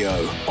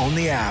Radio, on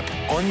the app,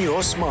 on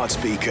your smart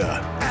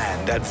speaker,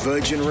 and at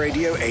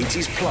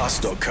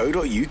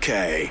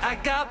virginradio80splus.co.uk. I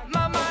got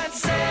my mind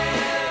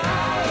set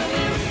on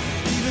you,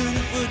 even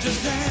if we're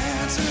just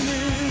dancing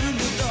in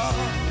the dark.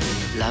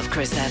 Love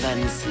Chris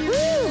Evans.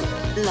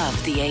 Woo!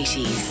 Love the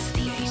 80s.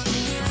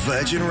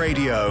 Virgin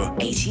Radio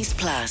 80s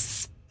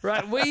Plus.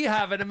 Right, we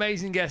have an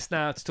amazing guest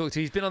now to talk to.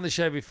 He's been on the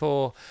show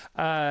before,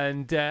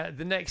 and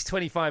the next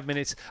 25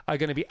 minutes are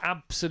going to be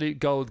absolute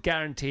gold,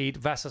 guaranteed.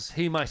 Vassos,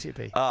 who might it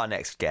be? Our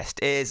next guest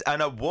is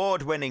an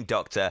award-winning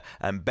doctor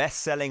and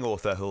best-selling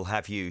author who'll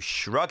have you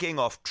shrugging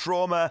off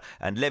trauma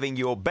and living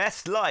your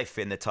best life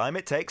in the time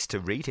it takes to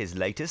read his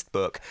latest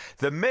book.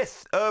 The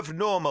Myth of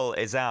Normal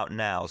is out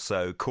now,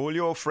 so call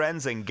your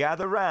friends and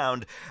gather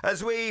round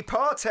as we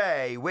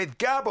party with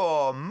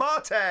Gabor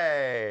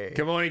Maté.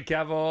 Good morning,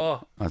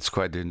 Gabor. That's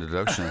quite the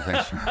introduction.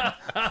 Thanks.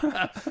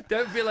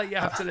 Don't feel like you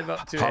have to live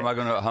up to How it. am I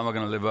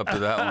going to live up to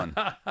that one?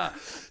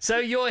 So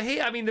you're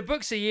here. I mean, the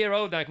book's a year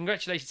old now.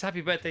 Congratulations.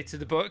 Happy birthday to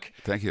the book.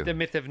 Thank you. The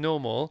Myth of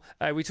Normal.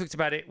 We talked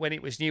about it when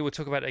it was new. We'll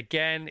talk about it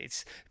again.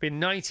 It's been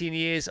 19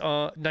 weeks.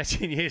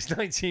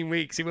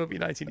 It will be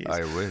 19 years.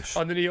 I wish.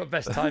 On the New York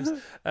Times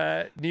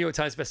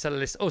bestseller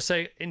list.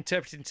 Also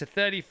interpreted into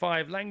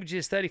 35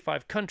 languages,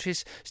 35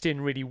 countries. It's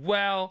doing really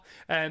well.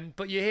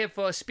 But you're here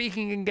for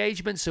speaking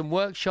engagements and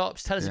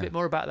workshops. Tell us a bit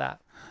more about that.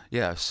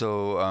 Yeah,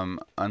 so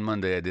on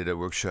Monday I did a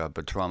workshop,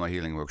 a trauma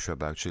healing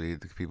workshop, actually,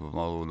 to people from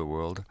all over the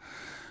world.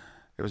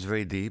 It was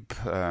very deep,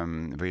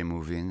 very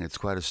moving. It's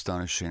quite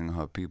astonishing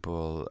how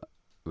people,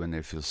 when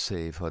they feel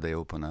safe, how they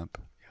open up,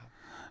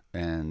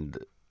 and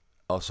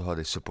also how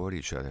they support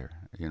each other.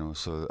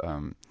 So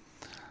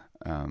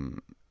I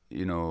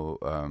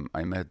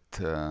met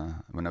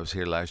when I was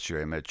here last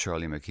year. I met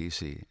Charlie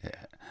McKeesey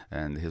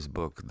and his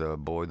book, "The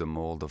Boy, the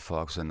Mole, the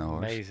Fox, and the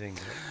Horse." Amazing.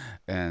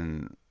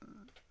 And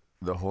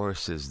the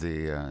horse is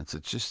it's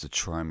just a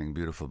charming,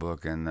 beautiful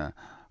book, and the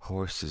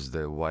horse is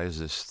the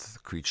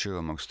wisest creature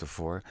amongst the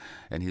four.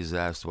 And he's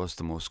asked, "What's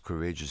the most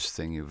courageous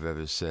thing you've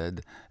ever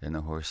said?" And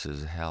the horse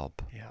says,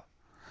 "Help." Yeah.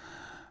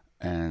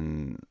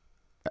 And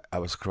I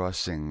was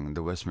crossing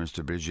the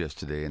Westminster Bridge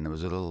yesterday, and there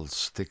was a little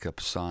stick-up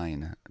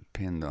sign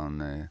pinned on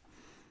the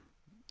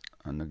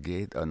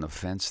gate, on the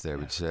fence there,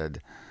 which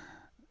said,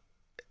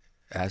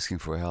 "Asking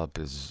for help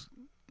is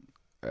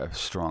a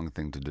strong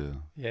thing to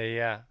do."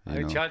 Yeah.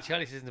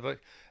 Charlie says in the book,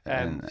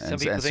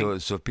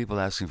 so people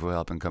asking for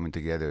help and coming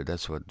together,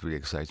 that's what really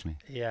excites me.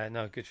 Yeah,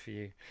 no, good for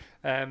you.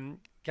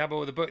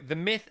 Gabor, the book, The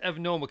Myth of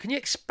Normal. Can you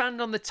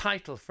expand on the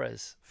title for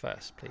us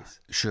first,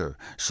 please? Sure.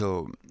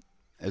 So,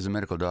 as a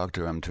medical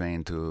doctor, I'm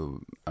trained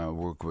to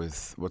work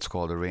with what's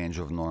called a range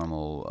of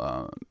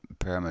normal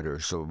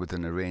parameters. So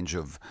within a range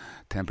of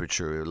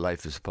temperature,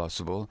 life is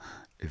possible.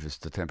 If it's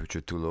the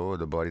temperature too low or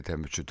the body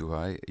temperature too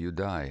high, you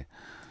die.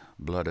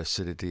 Blood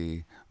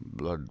acidity,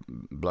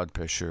 blood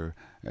pressure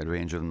at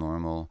range of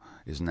normal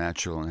is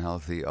natural and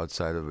healthy,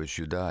 outside of which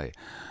you die.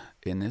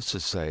 In this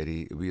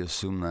society, we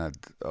assume that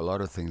a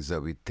lot of things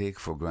that we take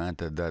for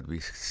granted that we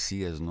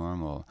see as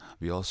normal,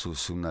 we also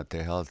assume that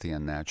they're healthy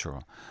and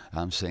natural.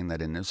 I'm saying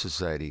that in this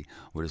society,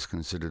 what is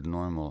considered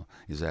normal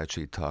is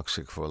actually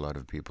toxic for a lot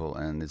of people,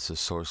 and it's a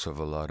source of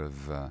a lot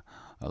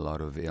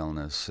of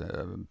illness,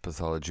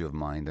 pathology of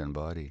mind and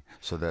body.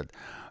 So that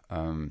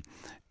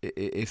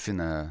if in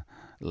a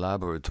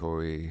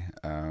laboratory,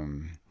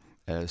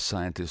 a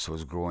scientist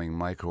was growing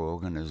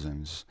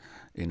microorganisms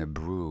in a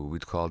brew,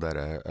 we'd call that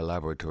a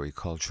laboratory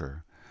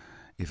culture.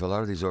 If a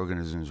lot of these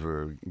organisms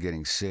were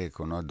getting sick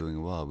or not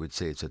doing well, we'd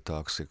say it's a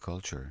toxic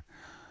culture.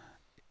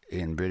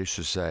 In British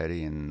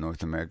society, in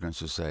North American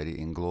society,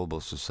 in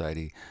global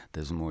society,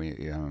 there's more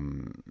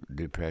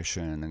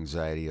depression and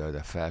anxiety are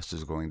the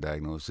fastest growing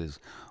diagnoses.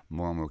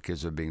 More and more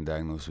kids are being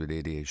diagnosed with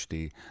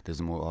ADHD.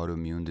 There's more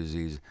autoimmune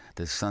disease.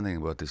 There's something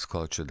about this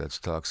culture that's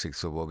toxic.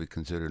 So what we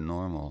consider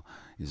normal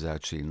is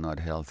actually not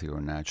healthy or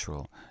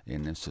natural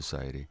in this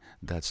society.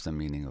 That's the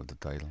meaning of the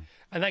title.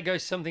 And that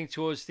goes something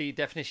towards the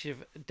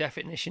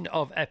definition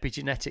of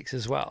epigenetics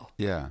as well.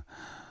 Yeah.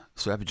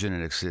 So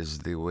epigenetics is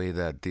the way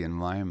that the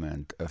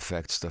environment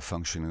affects the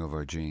functioning of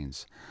our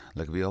genes.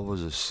 Like we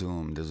always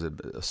assume, there's an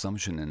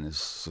assumption in this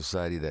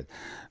society that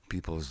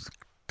people's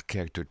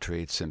character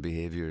traits and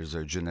behaviors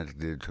are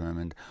genetically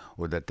determined,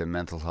 or that their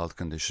mental health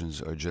conditions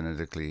are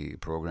genetically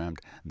programmed.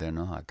 They're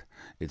not.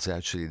 It's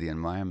actually the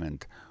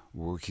environment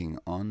working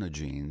on the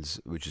genes,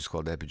 which is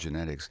called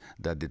epigenetics,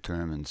 that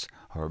determines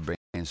how our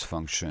brains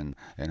function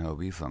and how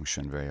we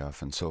function very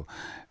often. So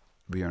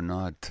we are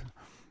not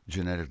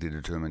genetically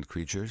determined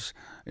creatures.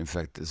 In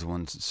fact, there's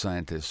one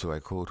scientist who I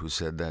quote who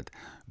said that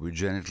we're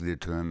genetically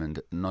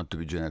determined not to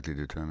be genetically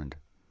determined.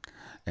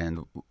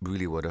 And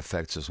really what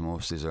affects us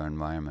most is our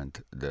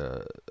environment,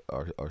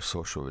 our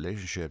social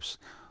relationships,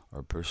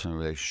 our personal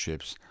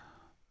relationships,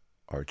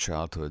 our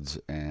childhoods,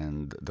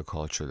 and the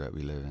culture that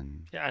we live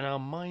in. Yeah, and our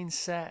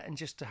mindset, and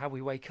just how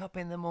we wake up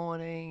in the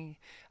morning,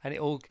 and it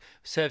all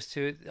serves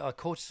to our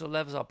cortisol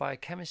levels, our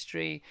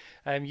biochemistry.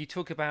 You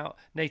talk about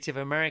Native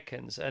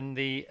Americans and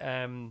the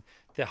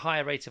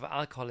higher rate of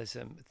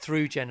alcoholism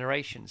through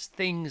generations,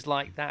 things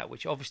like that,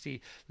 which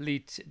obviously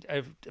lead to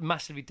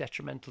massively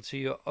detrimental to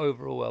your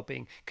overall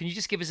well-being. Can you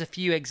just give us a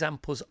few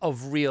examples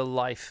of real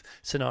life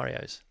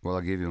scenarios? Well,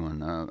 I'll give you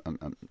one.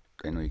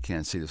 I know you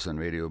can't see this on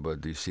radio,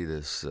 but do you see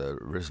this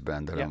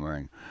wristband that I'm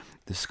wearing?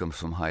 This comes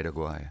from Haida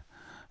Gwaii.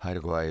 Haida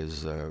Gwaii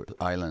is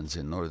islands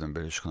in northern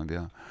British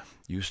Columbia.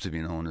 used to be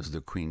known as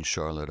the Queen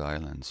Charlotte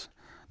Islands.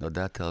 Now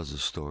that tells a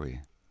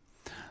story,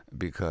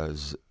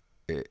 because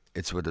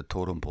it's where the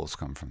totem poles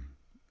come from.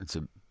 It's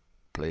a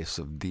place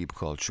of deep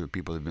culture.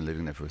 People have been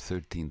living there for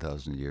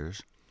 13,000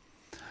 years.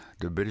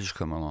 The British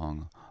come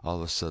along, all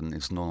of a sudden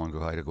it's no longer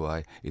Haida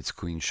Gwaii, it's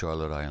Queen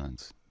Charlotte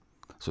Islands.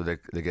 So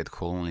they get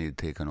colonially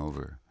taken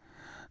over.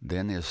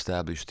 Then they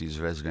establish these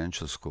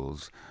residential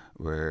schools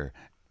where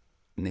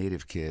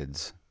native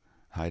kids,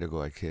 Haida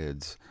Gwaii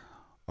kids,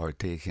 are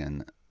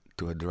taken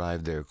to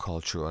drive their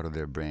culture out of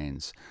their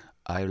brains.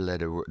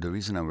 The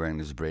reason I'm wearing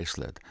this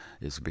bracelet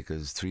is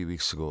because 3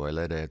 weeks ago I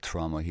led a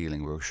trauma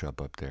healing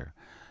workshop up there.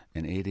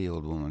 An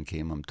 80-year-old woman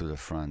came up to the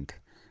front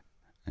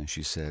and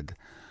she said,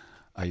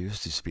 I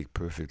used to speak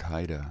perfect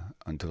Haida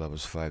until I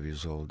was 5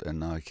 years old, and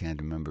now I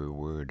can't remember a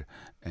word.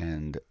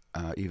 And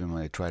even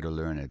when I try to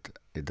learn it,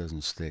 it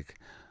doesn't stick.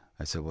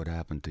 I said, what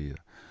happened to you?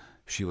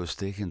 She was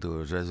taken to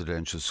a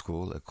residential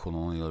school, a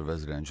colonial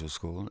residential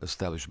school,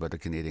 established by the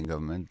Canadian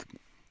government,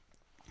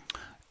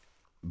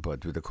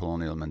 but with a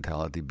colonial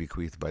mentality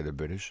bequeathed by the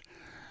British.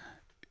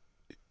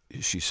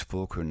 She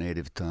spoke her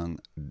native tongue.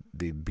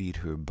 They beat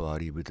her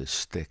body with a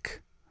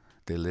stick.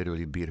 They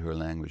literally beat her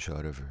language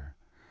out of her.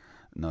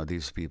 Now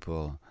these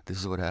people, this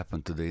is what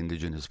happened to the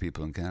indigenous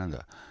people in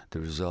Canada.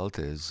 The result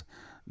is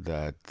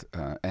that,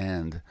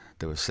 and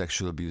there was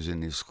sexual abuse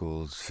in these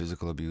schools,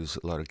 physical abuse,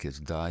 a lot of kids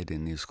died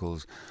in these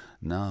schools.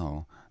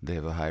 Now they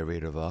have a high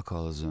rate of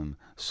alcoholism,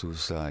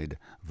 suicide,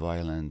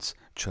 violence,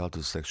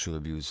 childhood sexual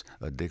abuse,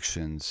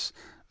 addictions,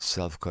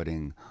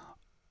 self-cutting,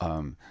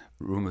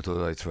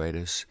 rheumatoid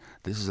arthritis.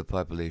 This is a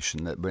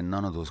population where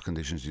none of those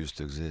conditions used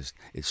to exist.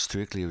 It's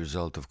strictly a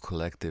result of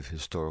collective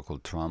historical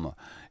trauma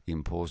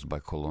imposed by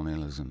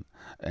colonialism.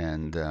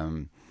 And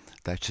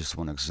that's just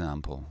one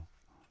example.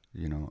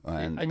 You know,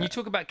 and you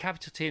talk about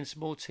capital T and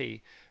small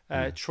t,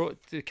 the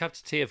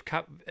capital T of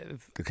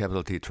the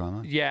capital T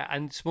trauma, yeah,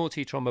 and small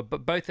t trauma,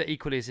 but both are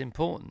equally as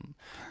important.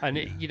 And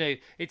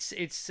it's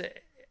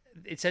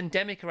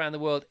endemic around the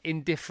world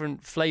in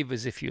different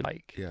flavors, if you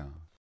like.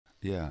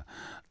 Yeah.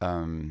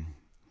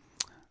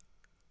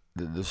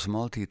 The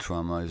small t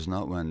trauma is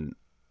not when,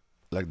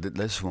 like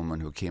this woman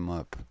who came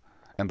up,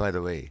 and by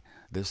the way,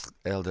 this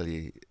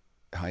elderly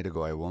Haida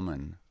Gwaii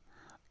woman,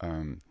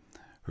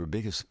 her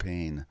biggest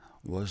pain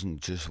wasn't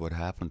just what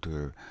happened to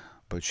her,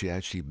 but she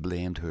actually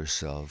blamed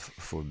herself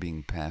for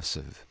being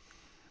passive,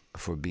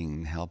 for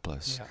being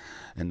helpless. Yeah.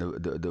 And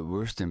the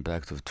worst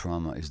impact of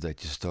trauma is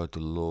that you start to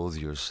loathe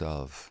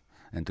yourself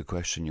and to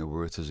question your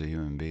worth as a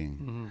human being.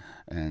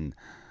 Mm-hmm. And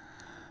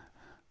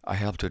I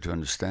helped her to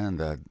understand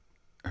that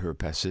her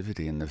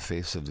passivity in the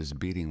face of this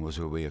beating was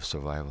her way of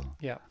survival.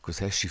 Yeah. Because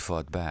had she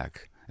fought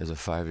back as a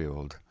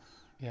 5-year-old,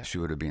 she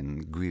would have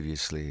been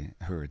grievously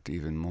hurt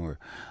even more.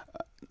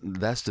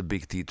 That's the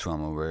big T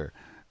trauma, where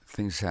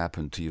things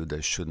happen to you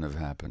that shouldn't have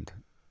happened.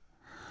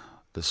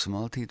 The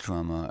small T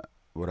trauma,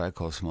 what I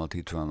call small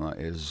T trauma,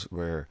 is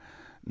where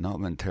not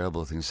when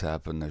terrible things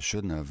happen that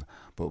shouldn't have,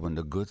 but when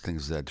the good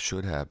things that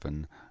should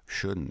happen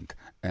shouldn't,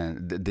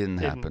 and didn't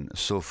happen.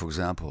 So, for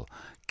example,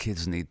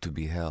 kids need to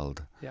be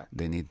held. Yeah.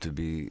 They need to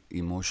be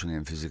emotionally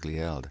and physically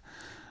held.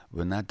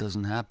 When that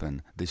doesn't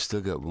happen, they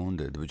still get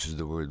wounded, which is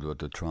the word what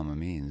the trauma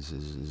means,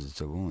 is it's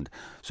a wound.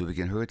 So we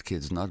can hurt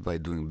kids not by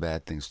doing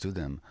bad things to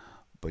them,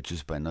 but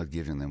just by not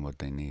giving them what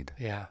they need.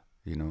 Yeah.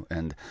 You know,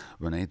 and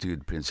when I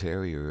interviewed Prince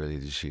Harry earlier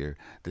this year,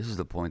 this is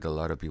the point a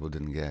lot of people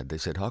didn't get. They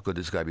said, how could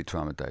this guy be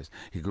traumatized?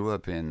 He grew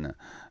up in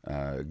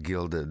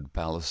gilded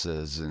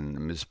palaces and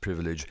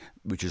misprivilege,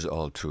 which is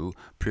all true.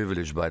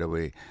 Privilege, by the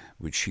way,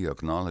 which he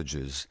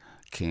acknowledges,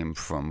 came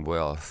from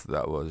wealth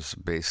that was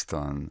based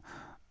on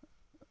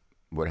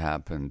what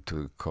happened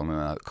to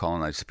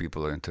colonized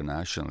people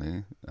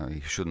internationally.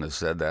 He shouldn't have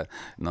said that.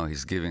 No,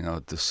 he's giving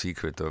out the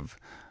secret of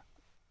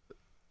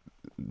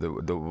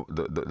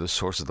the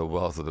source of the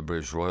wealth of the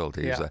British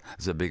royalty. Yeah.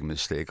 It's a big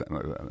mistake.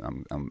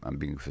 I'm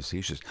being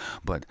facetious,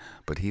 but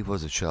he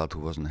was a child who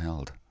wasn't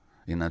held.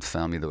 In that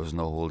family, there was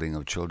no holding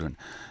of children.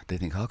 They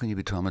think, how can you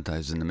be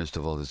traumatized in the midst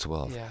of all this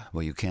wealth? Yeah.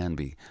 Well, you can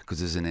be,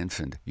 because as an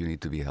infant, you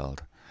need to be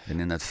held. And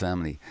in that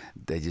family,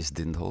 they just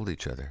didn't hold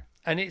each other.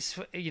 And it's,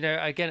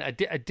 again,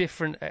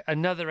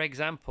 another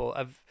example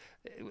of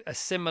a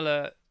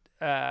similar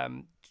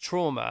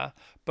trauma,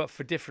 but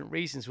for different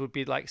reasons, would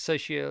be like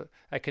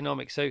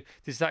socio-economic. So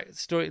there's that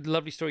story,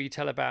 lovely story you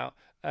tell about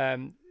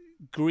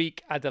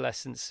Greek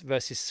adolescence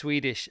versus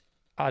Swedish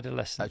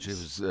adolescence. Actually,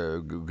 it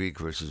was Greek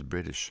versus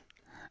British.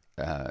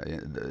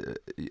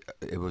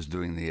 It was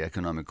during the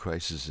economic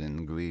crisis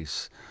in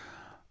Greece,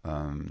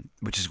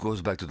 which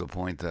goes back to the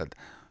point that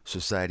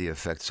society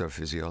affects our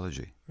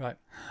physiology. Right.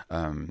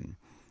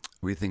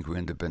 We think we're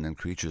independent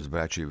creatures,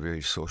 but actually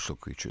very social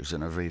creatures,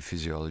 and our very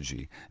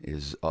physiology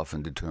is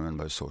often determined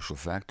by social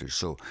factors.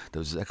 So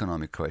there was an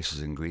economic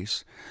crisis in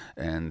Greece,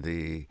 and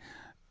there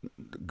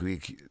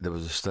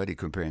was a study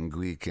comparing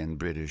Greek and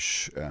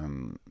British,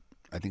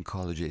 I think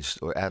college age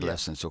or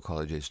adolescents or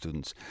college age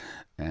students,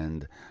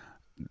 and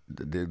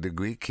the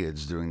Greek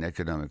kids during the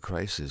economic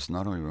crisis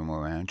not only were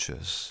more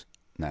anxious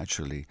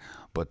naturally,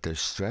 but their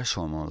stress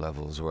hormone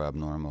levels were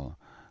abnormal.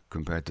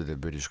 compared to their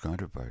British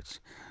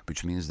counterparts,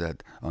 which means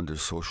that under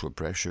social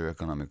pressure,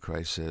 economic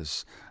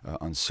crisis,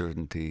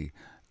 uncertainty,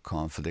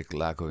 conflict,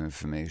 lack of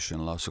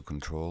information, loss of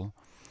control,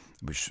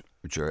 which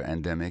are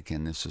endemic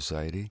in this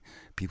society,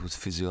 people's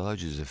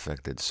physiology is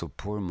affected. So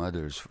poor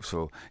mothers,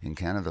 so in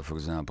Canada, for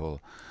example,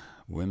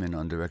 women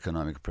under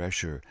economic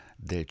pressure,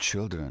 their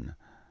children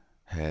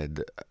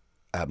had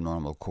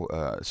abnormal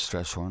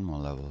stress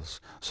hormone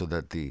levels, so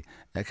that the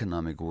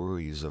economic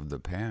worries of the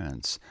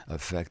parents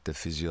affect the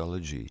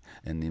physiology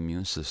and the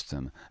immune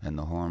system and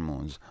the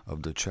hormones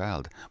of the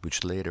child,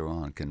 which later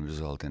on can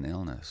result in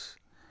illness.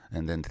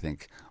 And then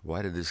think,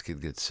 why did this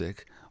kid get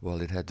sick?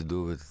 Well, it had to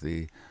do with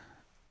the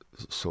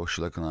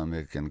social,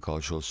 economic, and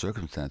cultural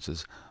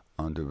circumstances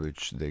under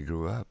which they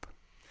grew up.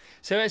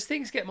 So as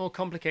things get more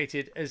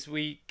complicated, as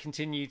we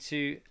continue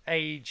to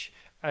age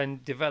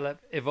and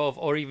develop, evolve,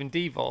 or even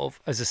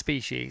devolve as a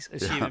species,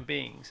 as human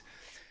beings,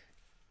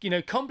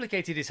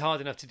 complicated is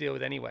hard enough to deal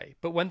with anyway.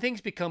 But when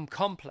things become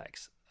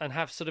complex and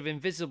have sort of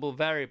invisible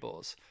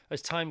variables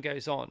as time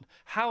goes on,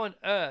 how on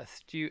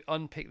earth do you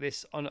unpick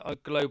this on a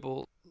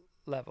global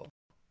level?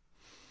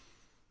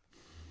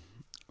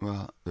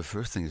 Well, the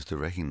first thing is to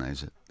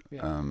recognize it.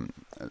 Yeah.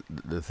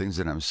 The things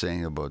that I'm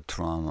saying about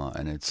trauma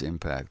and its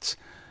impacts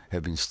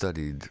have been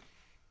studied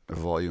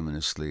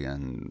voluminously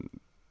and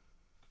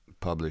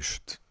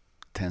published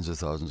tens of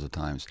thousands of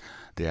times.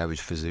 The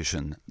average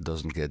physician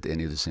doesn't get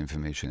any of this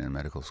information in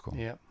medical school.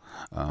 Yeah.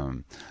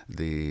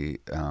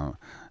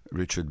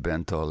 Richard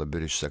Bentall, a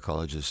British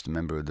psychologist,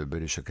 member of the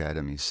British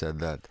Academy, said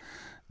that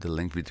the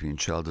link between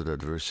childhood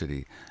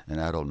adversity and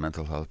adult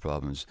mental health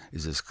problems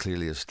is as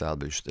clearly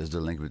established as the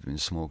link between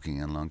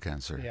smoking and lung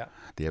cancer. Yeah.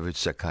 The average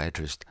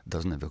psychiatrist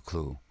doesn't have a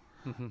clue.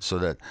 Mm-hmm. So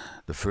that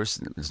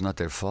it's not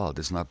their fault.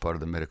 It's not part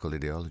of the medical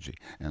ideology.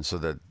 And so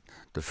that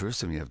the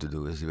first thing you have to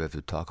do is you have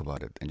to talk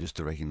about it and just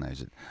to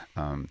recognize it.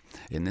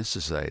 In this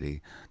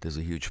society, there's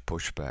a huge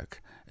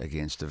pushback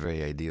against the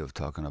very idea of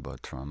talking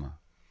about trauma.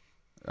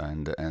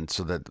 And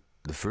so that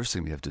the first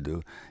thing we have to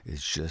do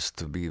is just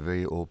to be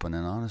very open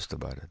and honest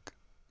about it.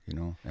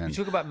 And you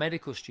talk about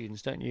medical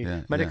students, don't you?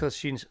 Yeah, medical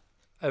students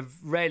are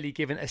rarely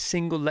given a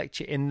single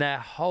lecture in their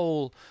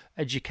whole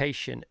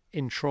education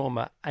in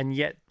trauma, and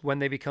yet when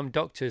they become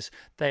doctors,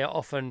 they are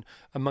often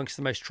amongst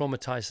the most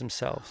traumatized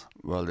themselves.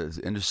 Well, there's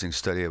an interesting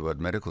study about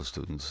medical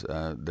students.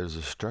 There's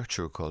a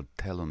structure called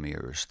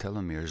telomeres.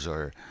 Telomeres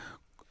are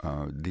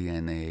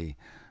DNA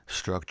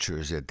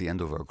structures at the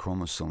end of our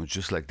chromosomes,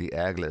 just like the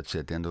aglets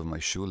at the end of my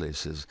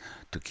shoelaces,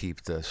 to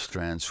keep the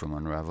strands from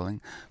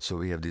unraveling. So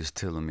we have these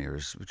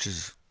telomeres, which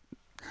is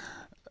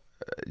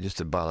just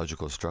a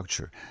biological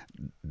structure.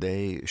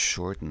 They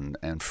shorten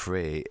and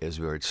fray as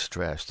we are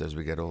stressed, as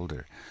we get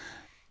older.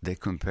 They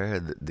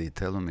compared the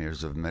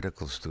telomeres of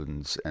medical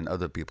students and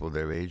other people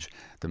their age.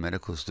 The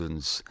medical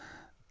students'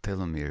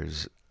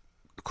 telomeres,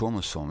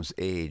 chromosomes,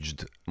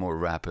 aged more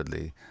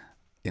rapidly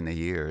in a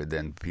year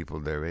than people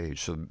their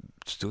age. So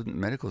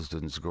medical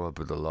students grow up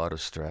with a lot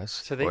of stress.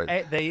 So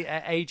they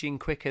are aging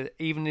quicker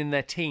even in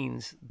their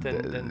teens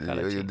than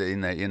fellow teens. In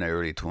their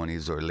early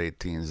 20s or late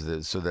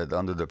teens, so that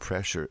under the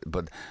pressure,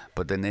 but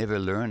they never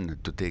learn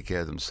to take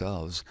care of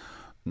themselves,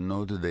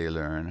 nor do they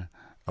learn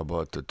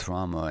about the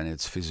trauma and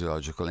its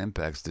physiological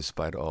impacts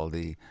despite all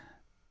the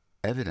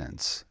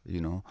evidence,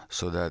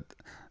 so that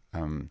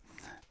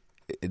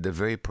the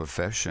very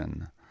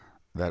profession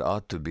that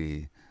ought to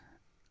be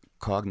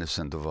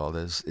cognizant of all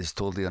this is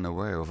totally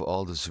unaware of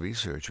all this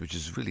research, which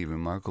is really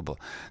remarkable.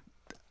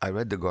 I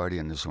read The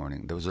Guardian this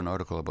morning. There was an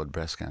article about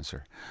breast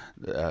cancer.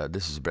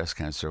 This is Breast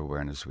Cancer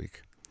Awareness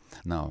Week.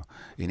 Now,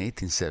 in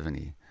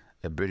 1870,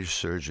 a British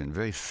surgeon,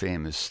 very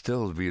famous,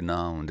 still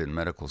renowned in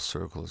medical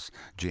circles,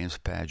 James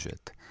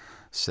Paget,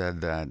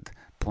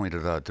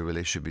 pointed out the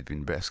relationship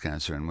between breast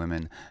cancer in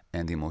women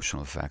and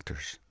emotional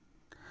factors.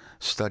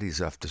 Studies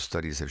after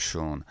studies have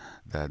shown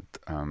that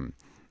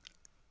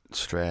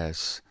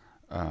stress,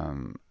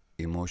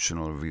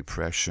 emotional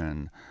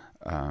repression,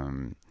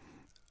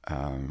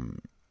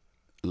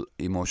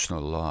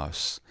 emotional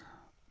loss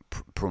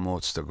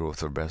promotes the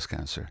growth of breast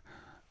cancer.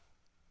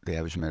 The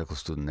average medical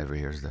student never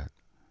hears that.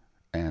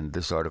 And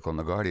this article in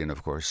The Guardian,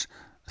 of course,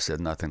 said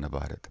nothing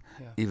about it.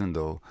 Yeah. Even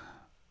though,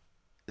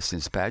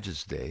 since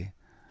Paget's day,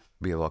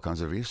 we have all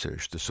kinds of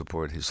research to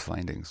support his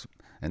findings.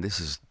 And this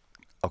is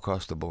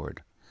across the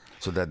board.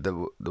 So that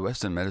the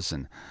Western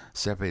medicine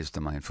separates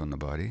the mind from the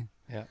body.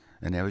 Yeah.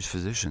 And the average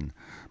physician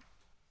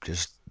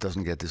just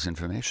doesn't get this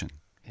information.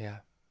 Yeah.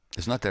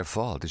 It's not their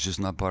fault. It's just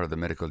not part of the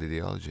medical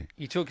ideology.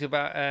 You talked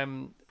about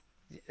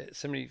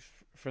somebody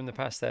from the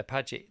past there,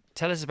 Paget.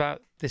 Tell us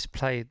about this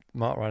play,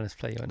 Mark Rylance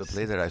play. The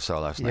play that I saw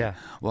last night. Yeah.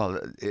 Well,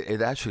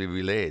 it actually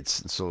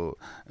relates. So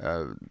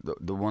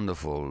the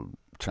wonderful,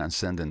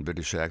 transcendent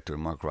British actor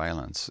Mark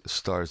Rylance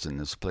stars in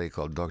this play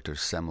called Dr.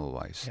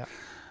 Semmelweis. Yeah.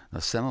 Now,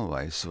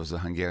 Semmelweis was a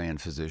Hungarian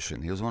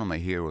physician. He was one of my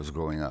heroes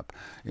growing up.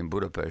 In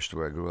Budapest,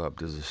 where I grew up,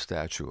 there's a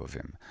statue of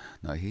him.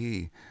 Now,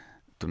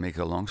 to make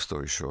a long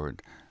story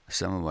short,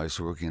 Semmelweis,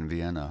 working in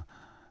Vienna,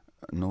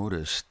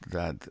 noticed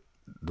that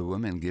the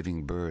women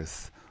giving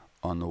birth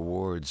on the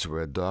wards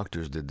where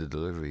doctors did the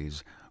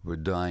deliveries were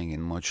dying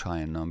in much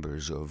higher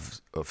numbers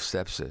of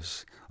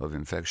sepsis, of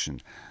infection,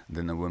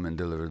 than the women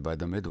delivered by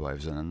the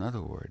midwives on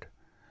another ward.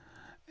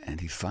 And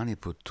he finally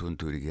put two and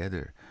two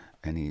together,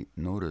 and he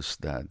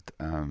noticed that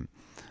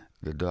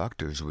the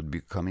doctors would be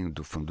coming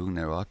from doing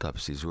their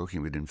autopsies,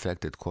 working with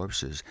infected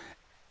corpses,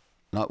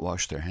 not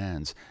wash their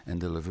hands, and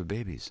deliver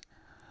babies.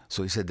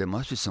 So he said there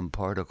must be some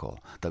particle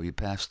that we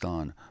passed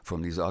on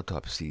from these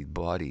autopsy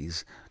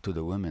bodies to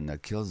the women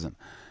that kills them.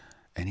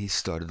 And he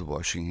started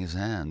washing his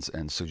hands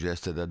and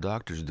suggested that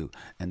doctors do.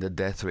 And the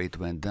death rate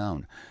went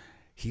down.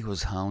 He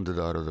was hounded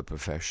out of the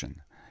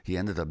profession. He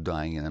ended up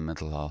dying in a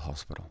mental health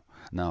hospital.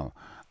 Now,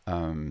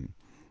 the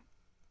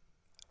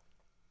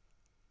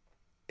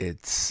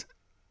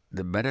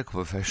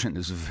medical profession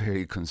is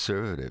very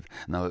conservative.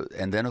 Now,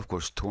 and then, of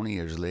course, 20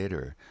 years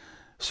later,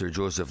 Sir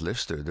Joseph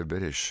Lister, the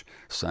British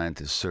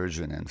scientist,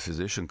 surgeon, and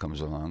physician,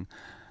 comes along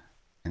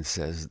and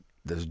says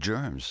there's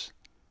germs,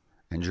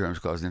 and germs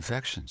cause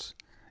infections.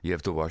 You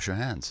have to wash your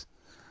hands.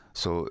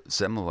 So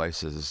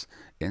Semmelweis's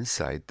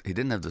insight, he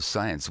didn't have the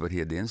science, but he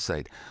had the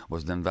insight,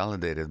 was then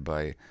validated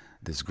by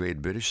this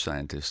great British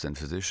scientist and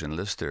physician,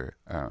 Lister,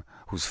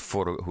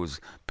 whose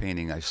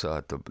painting I saw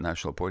at the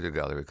National Portrait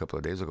Gallery a couple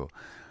of days ago.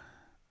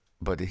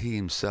 But he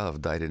himself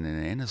died in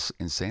an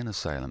insane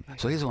asylum.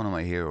 So he's one of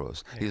my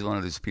heroes. He's one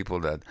of these people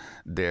that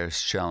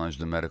dares challenge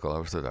the medical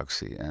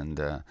orthodoxy. And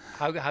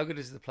how good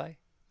is the play?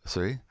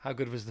 Sorry? How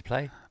good was the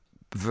play?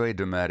 Very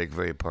dramatic,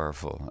 very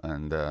powerful,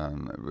 and a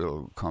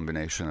real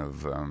combination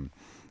of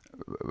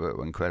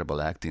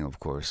incredible acting, of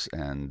course,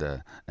 and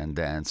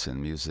dance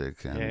and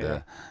music,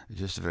 and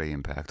just very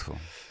impactful.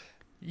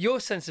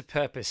 Your sense of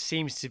purpose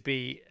seems to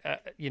be,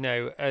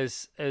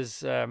 as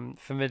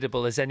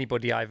formidable as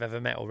anybody I've ever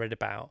met or read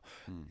about.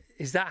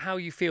 Is that how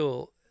you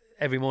feel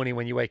every morning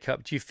when you wake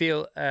up? Do you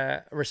feel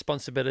a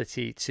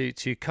responsibility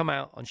to come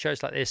out on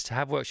shows like this, to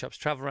have workshops,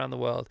 travel around the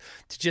world,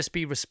 to just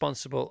be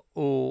responsible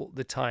all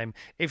the time?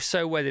 If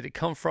so, where did it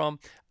come from?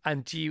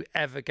 And do you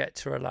ever get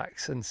to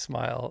relax and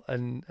smile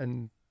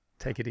and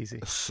take it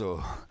easy?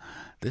 So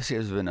this year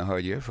has been a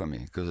hard year for me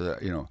because,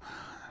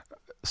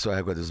 so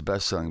I've got this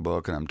best-selling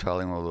book and I'm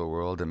traveling all over the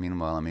world, and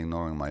meanwhile I'm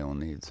ignoring my own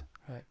needs.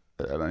 Right.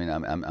 I mean,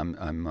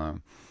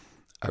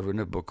 I've written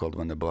a book called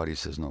When the Body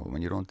Says No.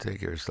 When you don't take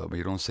care of yourself, when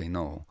you don't say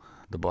no,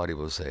 the body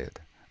will say it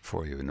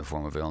for you in the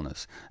form of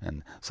illness.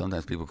 And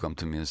sometimes people come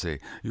to me and say,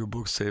 your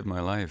book saved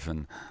my life.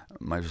 And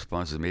my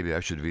response is, maybe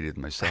I should read it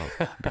myself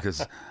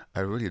because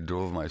I really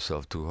drove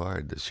myself too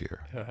hard this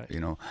year,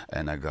 right.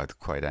 And I got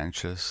quite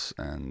anxious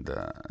and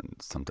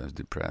sometimes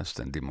depressed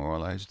and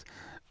demoralized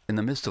in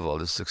the midst of all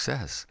this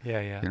success.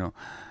 Yeah.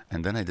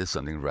 And then I did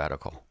something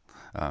radical.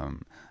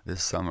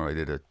 This summer I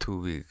did a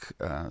 2-week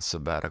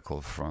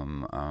sabbatical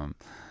from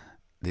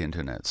the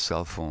internet,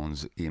 cell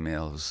phones,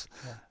 emails,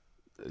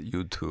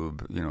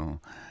 YouTube,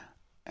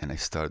 and I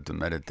started to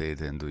meditate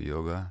and do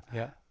yoga.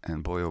 Yeah.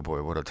 And boy, oh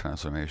boy, what a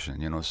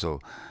transformation, So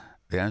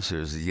the answer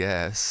is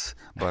yes,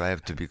 but I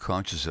have to be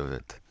conscious of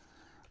it.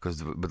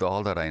 Because with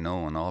all that I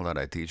know and all that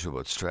I teach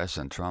about stress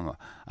and trauma,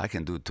 I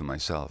can do it to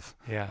myself.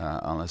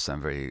 Unless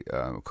I'm very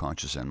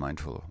conscious and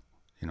mindful,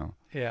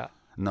 Yeah.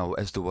 Now,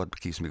 as to what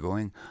keeps me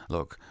going,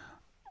 look,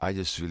 I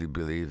just really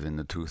believe in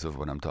the truth of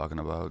what I'm talking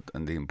about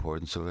and the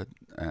importance of it.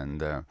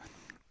 And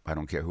I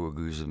don't care who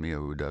agrees with me or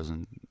who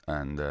doesn't.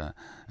 And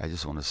I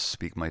just want to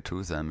speak my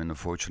truth. I'm in a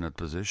fortunate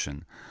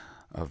position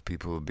of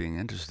people being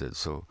interested.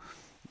 So,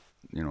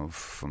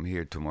 from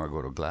here tomorrow I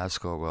go to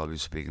Glasgow where I'll be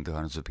speaking to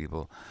hundreds of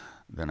people.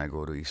 Then I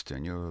go to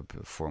Eastern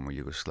Europe, former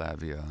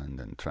Yugoslavia, and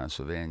then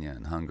Transylvania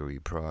and Hungary,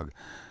 Prague.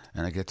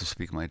 And I get to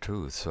speak my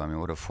truth. So,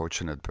 what a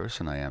fortunate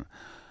person I am.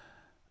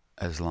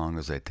 As long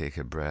as I take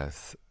a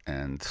breath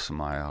and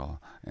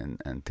smile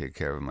and take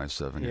care of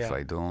myself. And if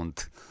I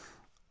don't,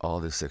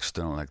 all this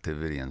external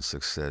activity and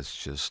success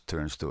just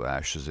turns to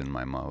ashes in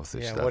my mouth.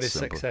 It's that what is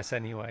simple. success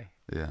anyway?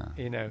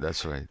 Yeah,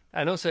 that's right.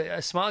 And also,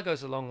 a smile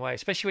goes a long way,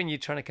 especially when you're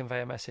trying to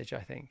convey a message,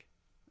 I think.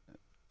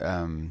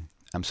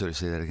 I'm sorry,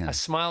 say that again. A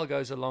smile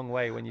goes a long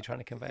way when you're trying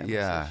to convey a message.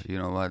 Yeah, you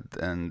know what?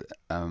 And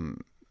I'm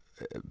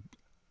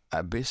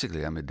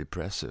a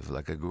depressive.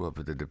 Like I grew up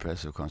with a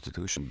depressive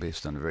constitution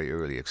based on very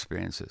early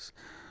experiences.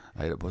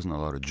 There wasn't a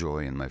lot of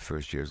joy in my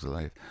first years of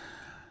life.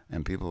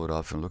 And people would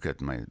often look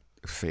at my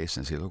face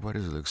and say, look, why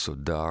does it look so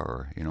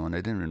dour? And I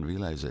didn't even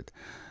realize it.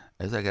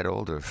 As I got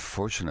older,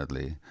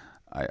 fortunately,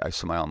 I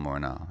smile more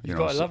now. You've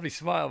got a lovely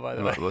smile, by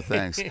the way. Well,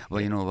 thanks. Well,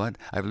 you know what?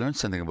 I've learned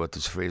something about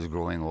this phrase,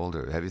 growing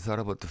older. Have you thought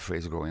about the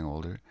phrase growing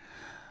older?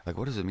 Like,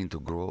 what does it mean to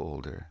grow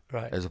older?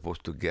 Right. As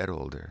opposed to get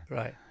older.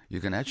 Right.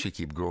 You can actually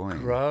keep growing.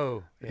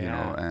 Grow,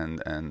 and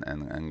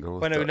grow.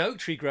 When an oak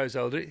tree grows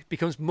older, it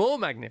becomes more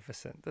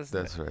magnificent, doesn't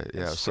it? That's right,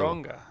 yeah. And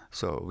stronger.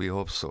 So we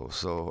hope so.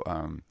 So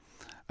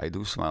I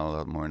do smile a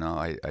lot more now.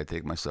 I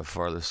take myself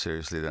far less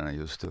seriously than I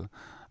used to,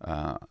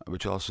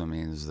 which also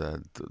means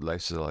that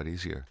life's a lot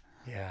easier.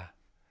 Yeah.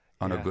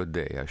 On a good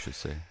day, I should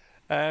say.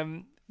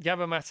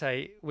 Gabor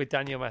Maté with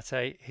Daniel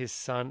Maté, his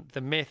son,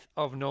 The Myth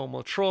of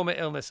Normal, Trauma,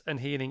 Illness and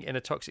Healing in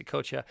a Toxic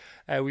Culture.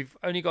 We've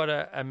only got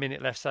a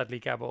minute left, sadly,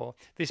 Gabor.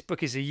 This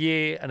book is a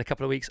year and a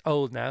couple of weeks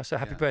old now, so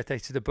happy birthday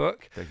to the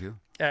book. Thank you.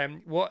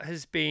 What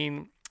has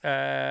been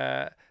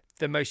the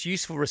most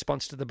useful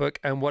response to the book,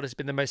 and what has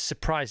been the most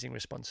surprising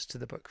response to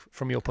the book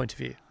from your point of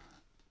view?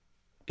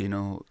 You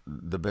know,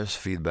 the best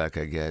feedback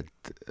I get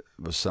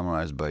was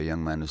summarized by a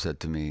young man who said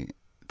to me,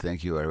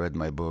 "Thank you, I read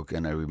my book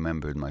and I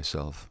remembered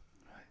myself."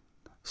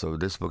 So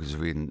this book is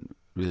really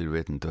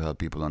written to help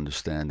people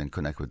understand and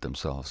connect with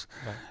themselves.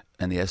 Right.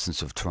 And the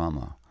essence of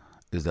trauma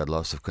is that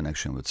loss of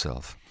connection with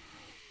self.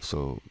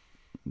 So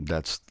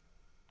that's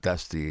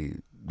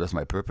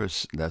my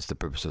purpose. That's the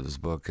purpose of this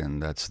book,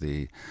 and that's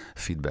the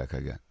feedback I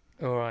get.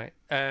 All right.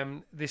 I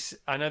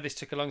know this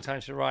took a long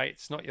time to write.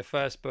 It's not your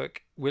first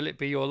book. Will it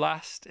be your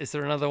last? Is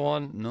there another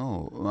one?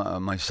 No.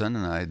 My son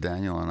and I,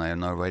 Daniel and I, are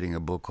now writing a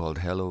book called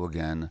Hello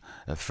Again,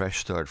 A Fresh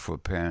Start for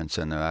Parents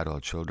and Their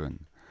Adult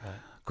Children.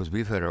 Because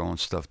we've had our own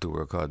stuff to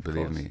work out,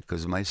 believe me.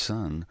 Because my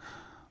son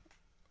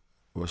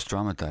was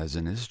traumatized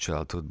in his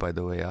childhood by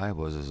the way I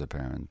was as a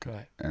parent.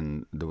 Right.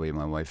 And the way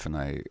my wife and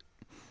I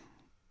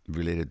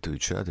related to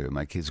each other.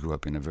 My kids grew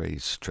up in a very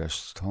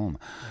stressed home.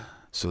 Right.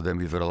 So then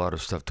we've got a lot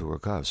of stuff to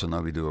work out. So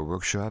now we do a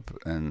workshop,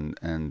 and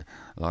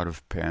a lot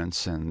of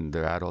parents and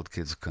their adult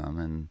kids come,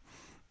 and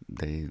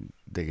they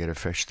get a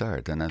fresh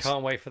start. And that's,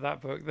 can't wait for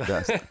that book.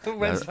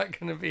 When's that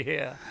going to be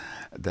here?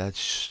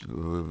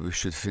 We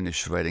should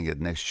finish writing it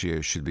next year.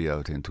 It should be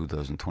out in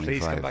 2025.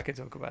 Please come back and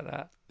talk about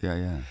that.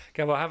 Yeah.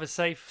 Okay, well, have a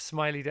safe,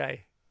 smiley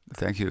day.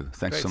 Thank you.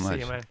 Thanks Great so much. To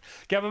see you, man.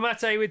 Gabor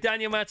Maté with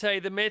Daniel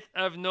Maté, The Myth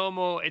of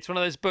Normal. It's one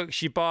of those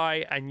books you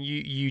buy and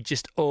you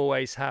just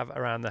always have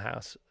around the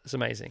house. It's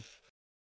amazing.